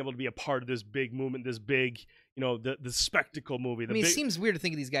not being able to be a part of this big movement, this big, you know, the spectacle movie. It seems weird to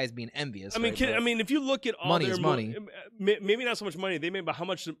think of these guys being envious. I mean, if you look at all money their is money, maybe not so much money they made, but how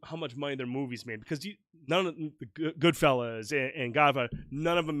much money their movies made. Because none of the Goodfellas and Godfather,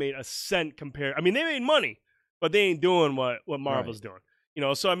 none of them made a cent compared. I mean, they made money, but they ain't doing what Marvel's doing. You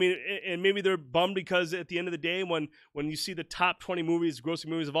know, so I mean, and maybe they're bummed because at the end of the day, when you see the top 20 grossing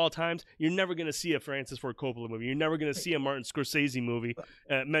movies of all times, you're never going to see a Francis Ford Coppola movie. You're never going to see a Martin Scorsese movie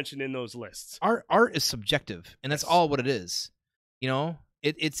mentioned in those lists. Art is subjective, and that's all what it is. You know,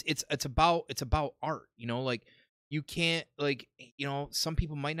 it's about art. You know, like you can't, like, you know, some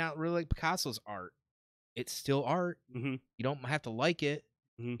people might not really like Picasso's art. It's still art. You don't have to like it.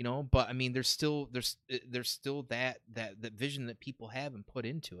 You know, but I mean, there's still that vision that people have and put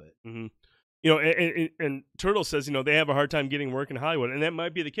into it. You know, and Turtle says, you know, they have a hard time getting work in Hollywood, and that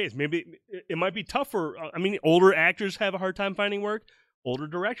might be the case. Maybe it might be tougher. I mean, older actors have a hard time finding work. Older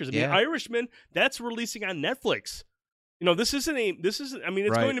directors. I mean, Irishman, that's releasing on Netflix. You know, this isn't. I mean,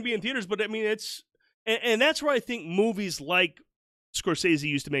 it's going to be in theaters, but I mean, it's and that's where I think movies like Scorsese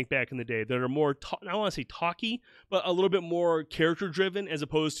used to make back in the day that are more, I don't want to say talky, but a little bit more character driven as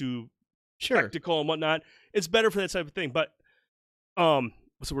opposed to spectacle and whatnot. It's better for that type of thing. But I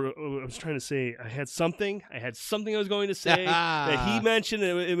was trying to say, I had something I was going to say that he mentioned.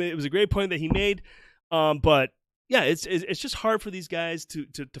 It was a great point that he made. But yeah, it's just hard for these guys to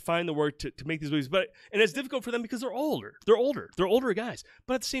find the work to make these movies. And it's difficult for them because they're older. They're older guys.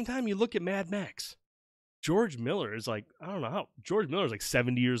 But at the same time, you look at Mad Max. George Miller is like, I don't know how. George Miller is like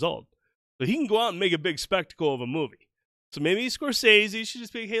 70 years old. So he can go out and make a big spectacle of a movie. So maybe Scorsese should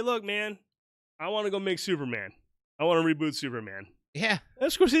just be, hey, look, man, I want to go make Superman. I want to reboot Superman. Yeah.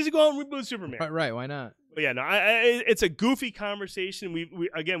 Let Scorsese go out and reboot Superman. Right, why not? But yeah, no, it's a goofy conversation.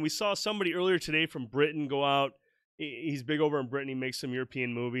 We saw somebody earlier today from Britain go out He's big over in Britain. He makes some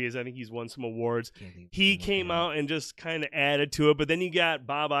European movies. I think he's won some awards. He came out and just kind of added to it. But then you got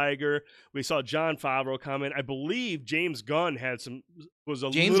Bob Iger. We saw Jon Favreau come in. I believe James Gunn was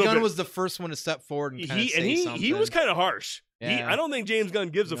the first one to step forward and kind of say something. He was kind of harsh. Yeah. I don't think James Gunn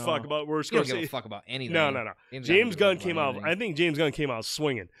gives a fuck about where Scorsese. He don't give a fuck about anything. No. James Gunn came out. I think James Gunn came out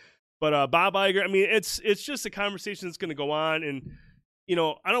swinging. But Bob Iger, I mean, it's just a conversation that's going to go on. And, you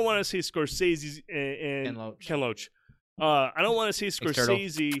know, I don't want to say Scorsese and Ken Loach. I don't want to say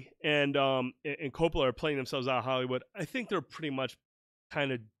Scorsese and Coppola are playing themselves out of Hollywood. I think they're pretty much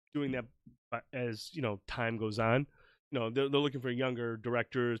kind of doing that as, you know, time goes on. You know, they're looking for younger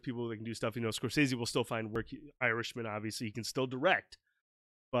directors, people that can do stuff. You know, Scorsese will still find work. Irishman, obviously, he can still direct.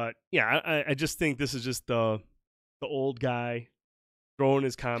 But, yeah, I just think this is just the old guy throwing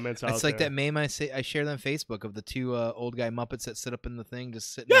his comments out there. It's like that meme I shared on Facebook of the two old guy Muppets that sit up in the thing,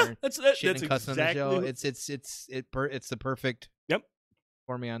 just sitting there, that's shitting and cussing exactly on the show. It's the perfect. Yep.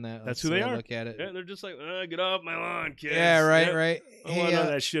 For me on that. That's who they are. Look at it. Yeah, they're just like, get off my lawn, kids. Yeah, right. I don't want none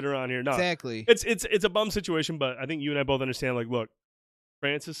of that shit around here. No, exactly. It's a bum situation, but I think you and I both understand. Like, look,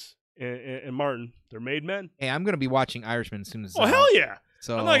 Francis and Martin, they're made men. Hey, I'm gonna be watching Irishman as soon as. Oh hell yeah!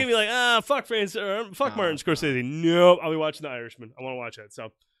 So I'm not gonna be like, fuck Francis or fuck Martin Scorsese. Nope, I'll be watching the Irishman. I want to watch that.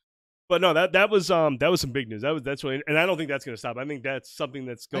 So, but no, that was some big news. That's really, and I don't think that's gonna stop. I think that's something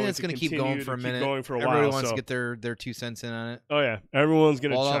that's going to keep going for a minute. Going for a Everybody while. wants to get their 2 cents in on it. Oh yeah, everyone's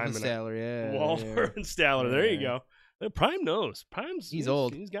gonna Waldorf chime and in. Statler, yeah. Waldorf and Statler. There you go. Prime knows. He's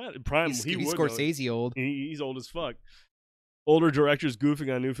old. He's got it. Prime. He's Scorsese old. He's old as fuck. Older directors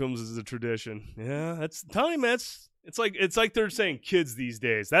goofing on new films is a tradition. Yeah, that's Tony Metz. It's like they're saying kids these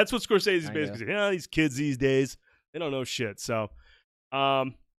days. That's what Scorsese's basically saying. Yeah, these kids these days, they don't know shit. So,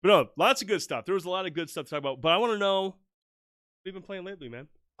 but no, lots of good stuff. There was a lot of good stuff to talk about. But I want to know what you've been playing lately, man.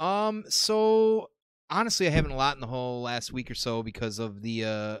 So honestly, I haven't a lot in the whole last week or so because of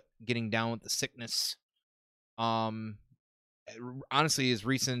the getting down with the sickness. Honestly, as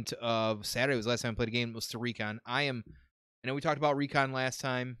recent of Saturday was the last time I played a game was to Recon. I know we talked about Recon last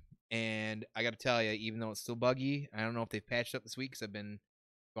time, and I got to tell you, even though it's still buggy, I don't know if they've patched up this week because I've been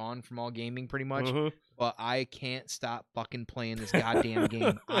gone from all gaming pretty much, but I can't stop fucking playing this goddamn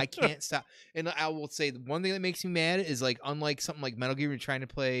game. I can't stop. And I will say the one thing that makes me mad is like, unlike something like Metal Gear, you're trying to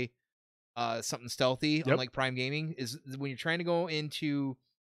play something stealthy, unlike Prime Gaming, is when you're trying to go into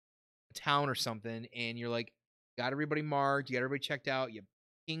a town or something and you're like, got everybody marked, you got everybody checked out, you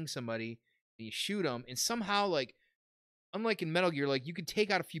ping somebody, and you shoot them, and somehow, like, unlike in Metal Gear, like, you could take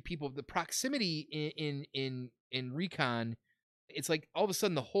out a few people. The proximity in Recon, it's like all of a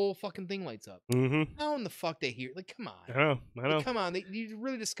sudden the whole fucking thing lights up. How in the fuck they hear? Like, come on. I know. Like, come on. You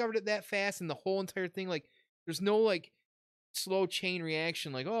really discovered it that fast, and the whole entire thing, like, there's no, like, slow chain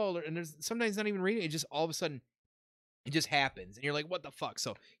reaction. Like, and there's sometimes not even reading. It just all of a sudden, it just happens, and you're like, what the fuck?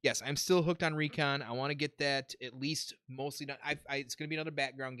 So, yes, I'm still hooked on Recon. I want to get that at least mostly done. It's going to be another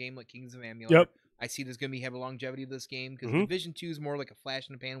background game like Kings of Amalur. Yep. I see there's going to have a longevity of this game because Division 2 is more like a flash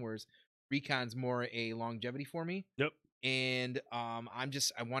in the pan, whereas Recon's more a longevity for me. Yep. And I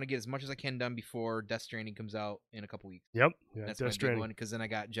want to get as much as I can done before Death Stranding comes out in a couple weeks. Yep. Yeah, that's my big one because then I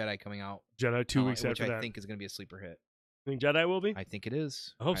got Jedi coming out. Jedi 2 weeks after that. Which I think is going to be a sleeper hit. You think Jedi will be? I think it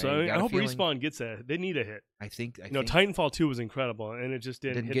is. I hope so. I hope Respawn gets that. They need a hit. I think Titanfall 2 was incredible, and it just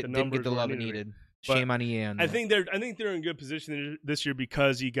didn't hit the numbers. Didn't get the love it needed. Shame on EA on that. I think they're in good position this year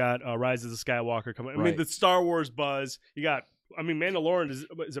because you got Rise of the Skywalker coming. I Right. mean, the Star Wars buzz. You got. I mean, Mandalorian is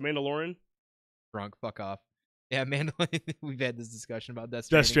it Mandalorian? Drunk, fuck off. Yeah, Mandalorian. We've had this discussion about Death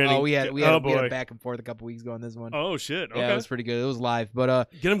Stranding. Stranding. Oh, we had a back and forth a couple weeks ago on this one. Oh shit! Okay. Yeah, it was pretty good. It was live,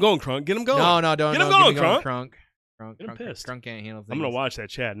 but get him going, Crunk. Get him going. No, don't. Get him going, Crunk. Crunk can't handle things. I'm gonna watch that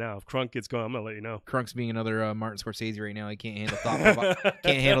chat now. If Crunk gets going, I'm gonna let you know. Crunk's being another Martin Scorsese right now. He can't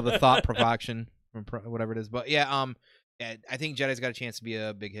handle the thought provocation, whatever it is. But yeah, I think Jedi's got a chance to be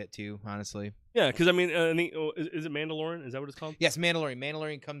a big hit too. Honestly. Yeah, because I mean, is it Mandalorian? Is that what it's called? Yes, Mandalorian.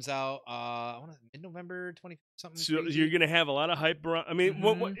 Mandalorian comes out mid-November 20 something. So you're gonna have a lot of hype around. I mean,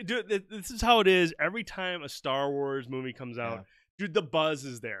 dude, this is how it is. Every time a Star Wars movie comes out, dude, the buzz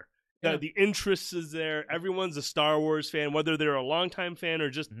is there. Yeah. The interest is there. Everyone's a Star Wars fan, whether they're a longtime fan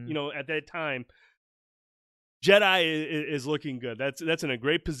or just at that time. Jedi is looking good. That's in a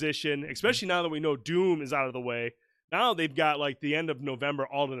great position, especially now that we know Doom is out of the way. Now they've got like the end of November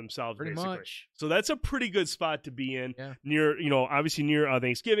all to themselves, pretty basically. Much. So that's a pretty good spot to be in. Yeah. Near, obviously near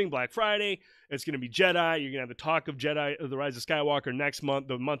Thanksgiving, Black Friday. It's going to be Jedi. You're going to have the talk of Jedi, The Rise of Skywalker next month,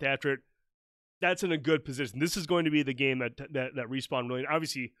 the month after it. That's in a good position. This is going to be the game that Respawn really.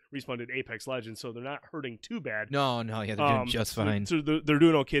 Obviously, Respawn did Apex Legends, so they're not hurting too bad. No, yeah, they're doing just fine. So they're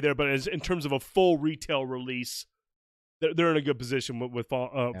doing okay there. But in terms of a full retail release, they're in a good position with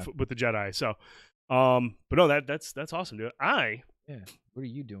Yeah. with the Jedi. So, but no, that's awesome, dude. Yeah. What are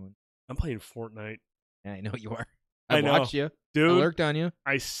you doing? I'm playing Fortnite. Yeah, I know you are. I I know. watched you. I Dude, lurked on you.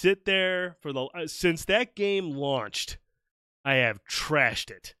 I sit there for since that game launched, I have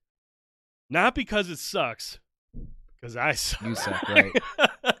trashed it. Not because it sucks, because I suck. You suck, right?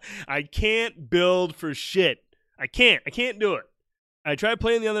 I can't build for shit. I can't do it. I tried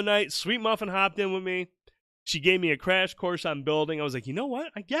playing the other night. Sweet Muffin hopped in with me. She gave me a crash course on building. I was like, you know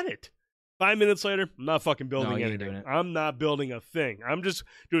what? I get it. 5 minutes later, I'm not fucking building you ain't doing anything. it. I'm not building a thing. I'm just,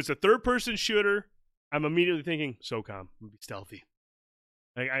 dude, it's a third-person shooter. I'm immediately thinking, SOCOM, I'm going to be stealthy.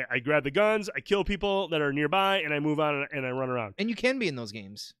 I grab the guns, I kill people that are nearby, and I move on and I run around. And you can be in those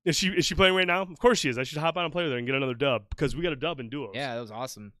games. Is she playing right now? Of course she is. I should hop on and play with her and get another dub because we got a dub in duos. Yeah, that was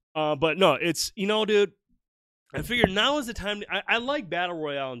awesome. But no, it's, dude, I figured now is the time. I like Battle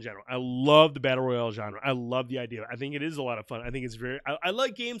Royale in general. I love the Battle Royale genre. I love the idea. I think it is a lot of fun. I think it's I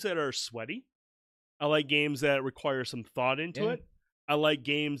like games that are sweaty. I like games that require some thought into it. I like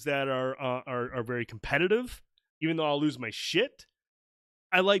games that are very competitive, even though I'll lose my shit.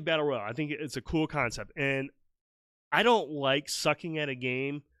 I like Battle Royale. I think it's a cool concept. And I don't like sucking at a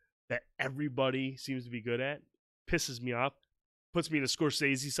game that everybody seems to be good at. Pisses me off. Puts me in a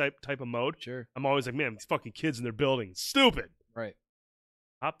Scorsese type of mode. Sure. I'm always like, man, these fucking kids in their building. Stupid. Right.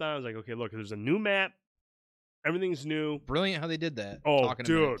 Hopped on. I was like, okay, look, there's a new map. Everything's new. Brilliant how they did that. Oh, Talking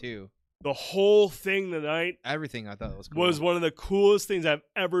dude. about it too. The whole thing tonight Everything I thought was cool. was one of the coolest things I've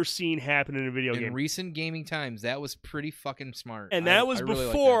ever seen happen in a video in game. recent gaming times, that was pretty fucking smart. And that was I really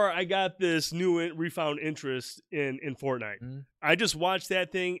liked before I got this new refound interest in Fortnite. that. Mhm. I just watched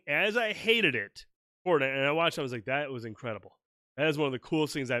that thing as I hated it, Fortnite, and I watched it, I was like, that was incredible. That is one of the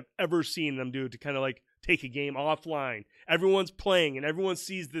coolest things I've ever seen them do to kind of like take a game offline. Everyone's playing and everyone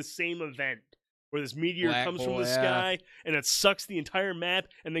sees this same event where this meteor Black comes hole, from the yeah. sky and it sucks the entire map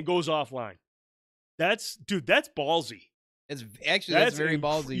and then goes offline. That's ballsy. It's actually that's very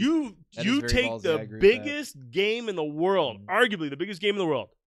ballsy. You That is very take ballsy. I the agree with that. biggest game in the world, arguably the biggest game in the world,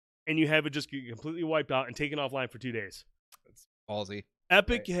 and you have it just get completely wiped out and taken offline for 2 days. It's ballsy.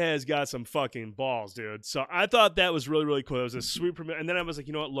 Epic has got some fucking balls, dude. So I thought that was really, really cool. It was a sweet premiere. And then I was like,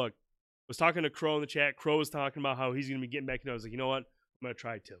 you know what? Look, I was talking to Crow in the chat. Crow was talking about how he's going to be getting back into it. I was like, you know what? I'm going to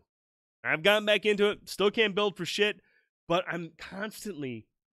try to. I've gotten back into it. Still can't build for shit, but I'm constantly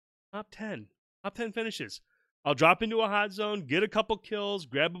top 10 finishes. I'll drop into a hot zone, get a couple kills,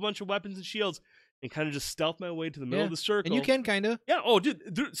 grab a bunch of weapons and shields, and kind of just stealth my way to the middle of the circle. And you can kind of. Yeah. Oh,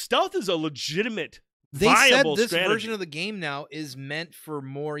 dude, stealth is a legitimate, They said viable this strategy. version of the game now is meant for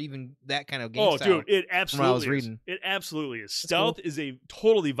more even that kind of game Oh, style. dude, it I absolutely was is. reading. It absolutely is. That's Stealth cool. is a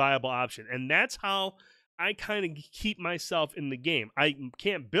totally viable option, and that's how I kind of keep myself in the game. I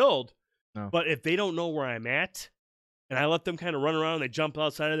can't build, No. but if they don't know where I'm at, and I let them kind of run around, they jump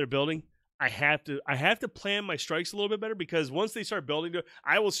outside of their building. I have to plan my strikes a little bit better because once they start building,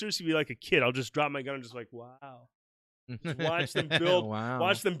 I will seriously be like a kid. I'll just drop my gun and just like, wow. Just watch them build. Wow.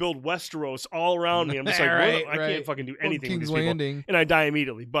 Watch them build Westeros all around me. I'm just like, Right, I right. can't fucking do anything with King's these people, Landing. and I die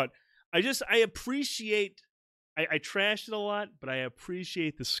immediately. But I appreciate. I trashed it a lot, but I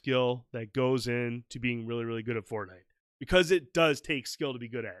appreciate the skill that goes into being really, really good at Fortnite because it does take skill to be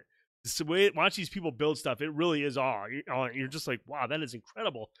good at it. It's the way watch these people build stuff. It really is awe. You're just like, wow, that is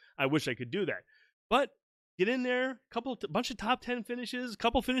incredible. I wish I could do that. But get in there, bunch of top 10 finishes, a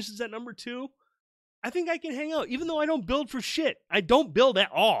couple finishes at number 2. I think I can hang out, even though I don't build for shit. I don't build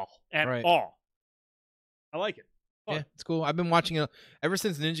at all. Right. All. I like it. Fun. Yeah, it's cool. I've been watching it ever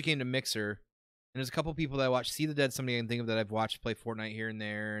since Ninja came to Mixer. And there's a couple people that I watch. See the Dead, somebody I can think of that I've watched play Fortnite here and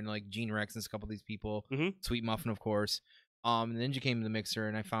there, and like Gene Rex and a couple of these people. Mhm. Sweet Muffin, of course. Ninja came to the Mixer,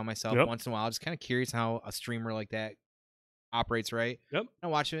 and I found myself Yep. once in a while just kind of curious how a streamer like that operates, right? Yep. I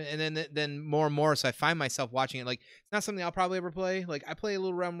watch it, and then more and more, so I find myself watching it. Like it's not something I'll probably ever play. Like I play a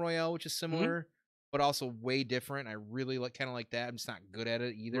little Realm Royale, which is similar, but also way different. I really kind of like that. I'm just not good at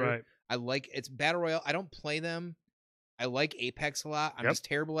it either. Right. I like it's Battle Royale. I don't play them. I like Apex a lot. I'm Yep. just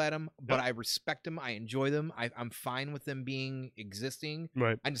terrible at them, but Yep. I respect them. I enjoy them. I'm fine with them being existing.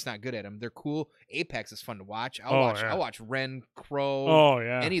 Right. I'm just not good at them. They're cool. Apex is fun to watch. Oh, yeah. I'll watch Ren, Crow, Oh,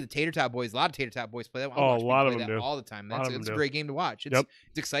 yeah. any of the Tater Tot Boys. A lot of Tater Tot Boys play that. I'll Oh, watch a people lot of play them that do. all the time. A lot of It's them a do. great game to watch. It's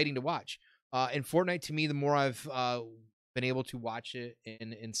exciting to watch. And Fortnite to me, the more I've been able to watch it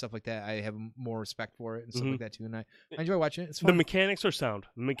and stuff like that, I have more respect for it and stuff Mhm. like that too. And I enjoy watching it. It's The fun. mechanics are sound.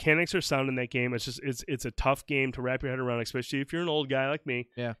 The mechanics are sound in that game. It's just it's a tough game to wrap your head around, especially if you're an old guy like me.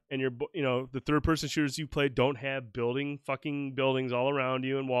 Yeah. And you're the third person shooters you play don't have fucking buildings all around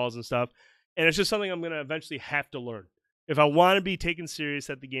you and walls and stuff. And it's just something I'm gonna eventually have to learn. if I want to be taken serious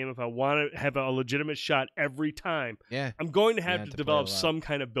at the game, if I want to have a legitimate shot every time, Yeah. I'm going to have to play develop a lot. some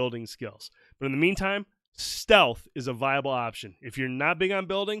kind of building skills. But in the meantime, stealth is a viable option. If you're not big on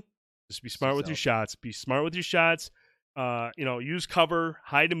building, just be smart with your shots. Be smart with your shots. Use cover,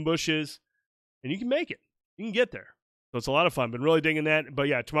 hide in bushes, and you can make it. You can get there. So it's a lot of fun. Been really digging that. But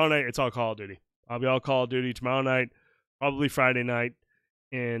yeah, tomorrow night, it's all Call of Duty. I'll be all Call of Duty tomorrow night, probably Friday night,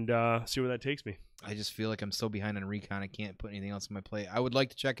 and see where that takes me. I just feel like I'm so behind on Recon. I can't put anything else on my plate. I would like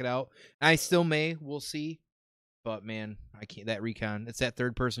to check it out. I still may. We'll see. But man, I can't. That Recon, it's that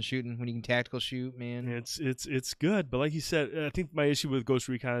third-person shooting when you can tactical shoot, man. It's good, but like you said, I think my issue with Ghost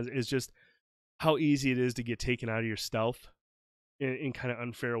Recon is just how easy it is to get taken out of your stealth in kind of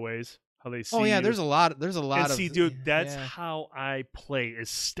unfair ways. How they see. Oh yeah, you. There's a lot of. See, dude, that's how I play. Is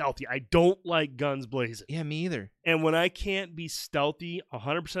stealthy. I don't like guns blazing. Yeah, me either. And when I can't be stealthy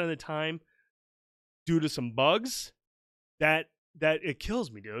 100% of the time due to some bugs, that it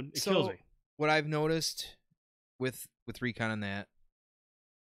kills me, dude. It kills me. What I've noticed with Recon on that,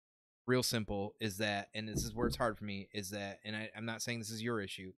 real simple, is that, and this is where it's hard for me, is that, and I'm not saying this is your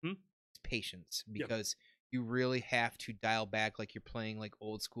issue, it's patience, because you really have to dial back like you're playing like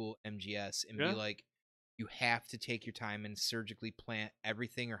old school MGS and be like, you have to take your time and surgically plant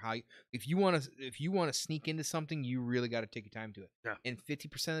everything, or how if you want to sneak into something, you really got to take your time to it. Yeah. And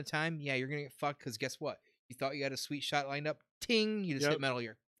 50% of the time, you're gonna get fucked, because guess what? You thought you had a sweet shot lined up, ting, you just hit metal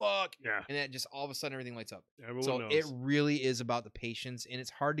gear. Fuck. Yeah. And that just all of a sudden everything lights up. Everyone so knows. it really is about the patience, and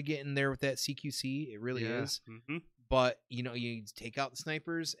it's hard to get in there with that CQC. It really is. Mm-hmm. But you take out the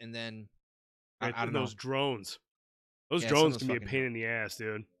snipers, and then I don't know. Those drones. Those drones can be a pain in the ass,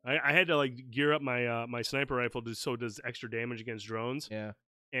 dude. I had to like gear up my my sniper rifle so it does extra damage against drones. Yeah.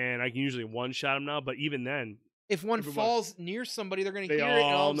 And I can usually one shot them now, but even then, if one falls near somebody, they're gonna hear it. And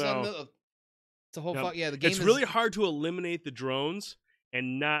all all of a sudden, it's a whole fuck. Yeah, the game. It's really hard to eliminate the drones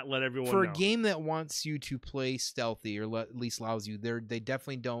and not let everyone for know. A game that wants you to play stealthy, or at least allows you. They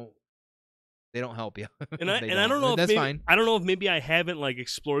definitely don't. They don't help you. And I don't know if that's maybe, fine. I don't know if maybe I haven't like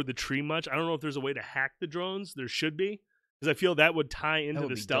explored the tree much. I don't know if there's a way to hack the drones. There should be, because I feel that would tie into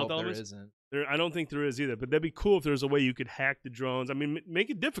the stealth elements. I don't think there is either, but that'd be cool if there's a way you could hack the drones. I mean, make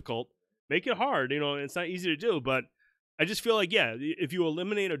it difficult, make it hard. It's not easy to do, but I just feel like if you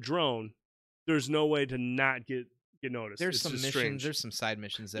eliminate a drone, there's no way to not get noticed. There's it's some missions. strange. There's some side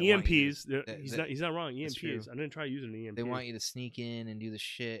missions that EMPs. He's not wrong. EMPs. I didn't try using an EMP. They want you to sneak in and do the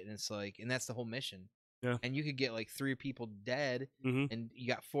shit, and it's like, and that's the whole mission. Yeah. And you could get like 3 people dead, and you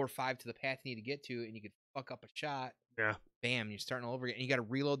got 4 or 5 to the path you need to get to, and you could fuck up a shot. Yeah. Bam, you're starting all over again. And you got to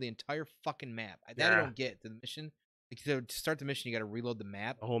reload the entire fucking map. That I don't get. The mission, to start the mission, you got to reload the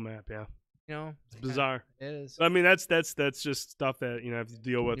map. The whole map, yeah. It's bizarre. It is. I mean, that's just stuff that I have to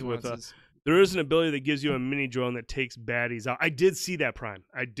deal with. There is an ability that gives you a mini drone that takes baddies out. I did see that, Prime.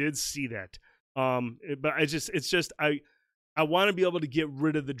 I did see that. But I want to be able to get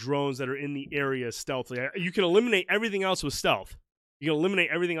rid of the drones that are in the area stealthily. You can eliminate everything else with stealth. You can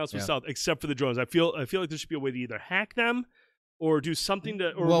eliminate everything else with stealth except for the drones. I feel like there should be a way to either hack them or do something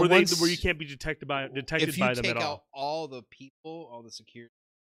to, or where you can't be detected by them at all. If you take out all the people, all the security.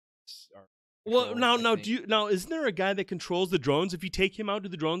 Well, now isn't there a guy that controls the drones? If you take him out, do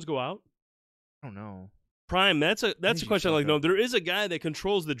the drones go out? I don't know. Prime, that's a question. Like, no, there is a guy that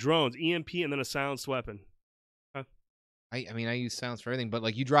controls the drones, EMP, and then a silenced weapon. I mean, I use silence for everything, but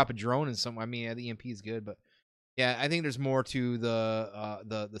like you drop a drone in some. I mean, the EMP is good, but yeah, I think there's more to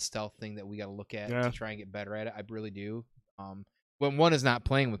the stealth thing that we got to look at to try and get better at it. I really do. When one is not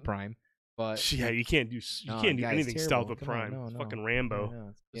playing with Prime, but you can't do anything stealth with Prime. It's fucking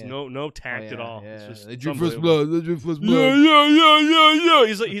Rambo. There's no tact at all. Yeah. It's just First blood. Yeah.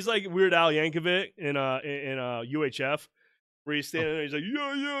 He's like Weird Al Yankovic in UHF. Where he's standing there, he's like,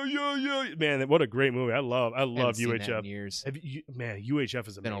 yeah. Man, what a great movie. I love UHF. Years. UHF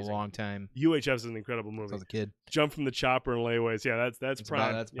is amazing. Been a long time. UHF is an incredible movie. I was a kid. Jump from the chopper and layways. Yeah, that's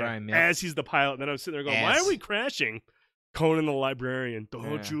Prime. That's Prime, yeah. As he's the pilot. And then I'm sitting there going, why are we crashing? Conan the Librarian.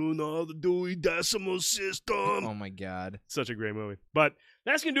 Don't you know the Dewey Decimal System? Oh, my God. Such a great movie. But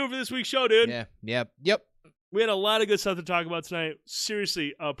that's going to do it for this week's show, dude. Yeah. Yep. We had a lot of good stuff to talk about tonight.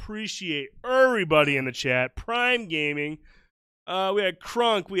 Seriously, appreciate everybody in the chat. Prime Gaming. We had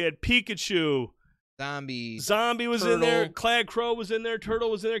Crunk. We had Pikachu. Zombie was in there. Clad Crow was in there. Turtle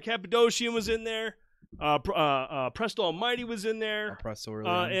was in there. Cappadocian was in there. Presto Almighty was in there.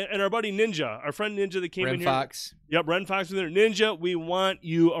 And our buddy Ninja, our friend Ninja that came in here. Ren Fox. Yep, Ren Fox was in there. Ninja, we want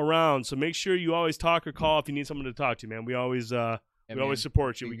you around. So make sure you always talk or call if you need someone to talk to, man. We always always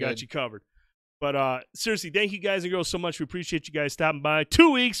support you. We got you covered. But seriously, thank you guys and girls so much. We appreciate you guys stopping by.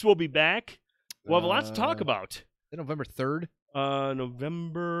 2 weeks, we'll be back. We'll have a lot to talk about. it November 3rd?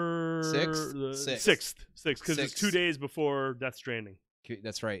 November 6th? 6th, because it's 2 days before Death Stranding.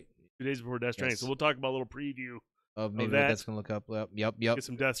 That's right. 2 days before Death Stranding. Yes. So we'll talk about a little preview Of maybe of what that. that's gonna look up. Yep. Get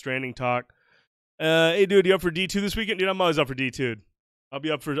some Death Stranding talk. Hey, dude, you up for D2 this weekend? Dude, I'm always up for D2. I'll be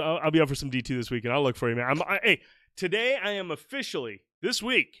up for some D2 this weekend. I'll look for you, man. Hey, today I am officially this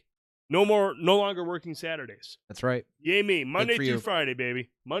week no longer working Saturdays. That's right. Yay me. Monday for through you. Friday, baby.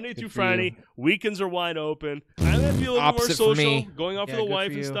 Monday through for Friday. you. Weekends are wide open. I'm gonna be a little Opposite more for social, me. going out Yeah, for the good wife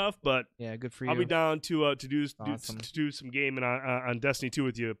for and you. stuff, but Yeah, good for you. I'll be down to Awesome. do some gaming on Destiny 2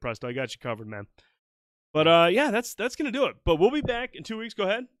 with you, Presto. I got you covered, man. But yeah, that's gonna do it. But we'll be back in 2 weeks. Go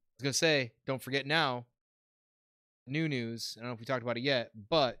ahead. I was gonna say, don't forget now. New news. I don't know if we talked about it yet,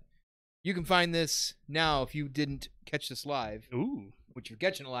 but you can find this now if you didn't catch this live. Ooh. Which you're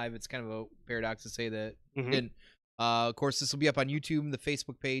catching it live, it's kind of a paradox to say that you Mhm. didn't. Of course, this will be up on YouTube, the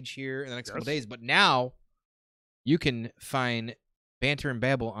Facebook page here in the next couple Yes. days. But now you can find Banter and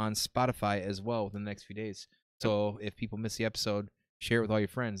Babble on Spotify as well within the next few days. So if people miss the episode, share it with all your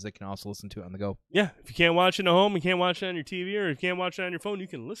friends. They can also listen to it on the go. Yeah, if you can't watch it at home, you can't watch it on your TV, or if you can't watch it on your phone, you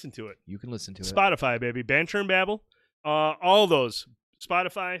can listen to it. You can listen to it. Spotify, baby. Banter and Babble. All those.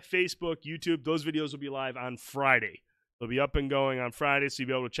 Spotify, Facebook, YouTube. Those videos will be live on Friday. They'll be up and going on Friday, so you'll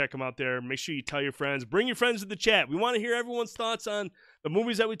be able to check them out there. Make sure you tell your friends. Bring your friends to the chat. We want to hear everyone's thoughts on the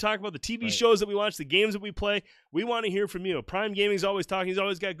movies that we talk about, the TV Right. shows that we watch, the games that we play. We want to hear from you. Prime Gaming's always talking. He's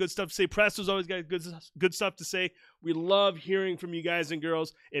always got good stuff to say. Presto's always got good stuff to say. We love hearing from you guys and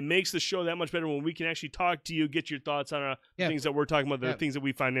girls. It makes the show that much better when we can actually talk to you, get your thoughts on Yeah. things that we're talking about, the Yeah. things that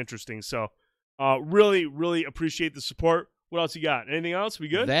we find interesting. So really, really appreciate the support. What else you got? Anything else? We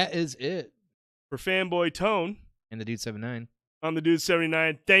good? That is it. For Fanboy Tone, And the Dude 79. I'm the Dude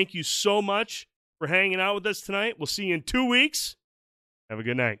 79. Thank you so much for hanging out with us tonight. We'll see you in 2 weeks. Have a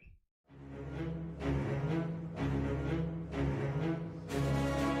good night.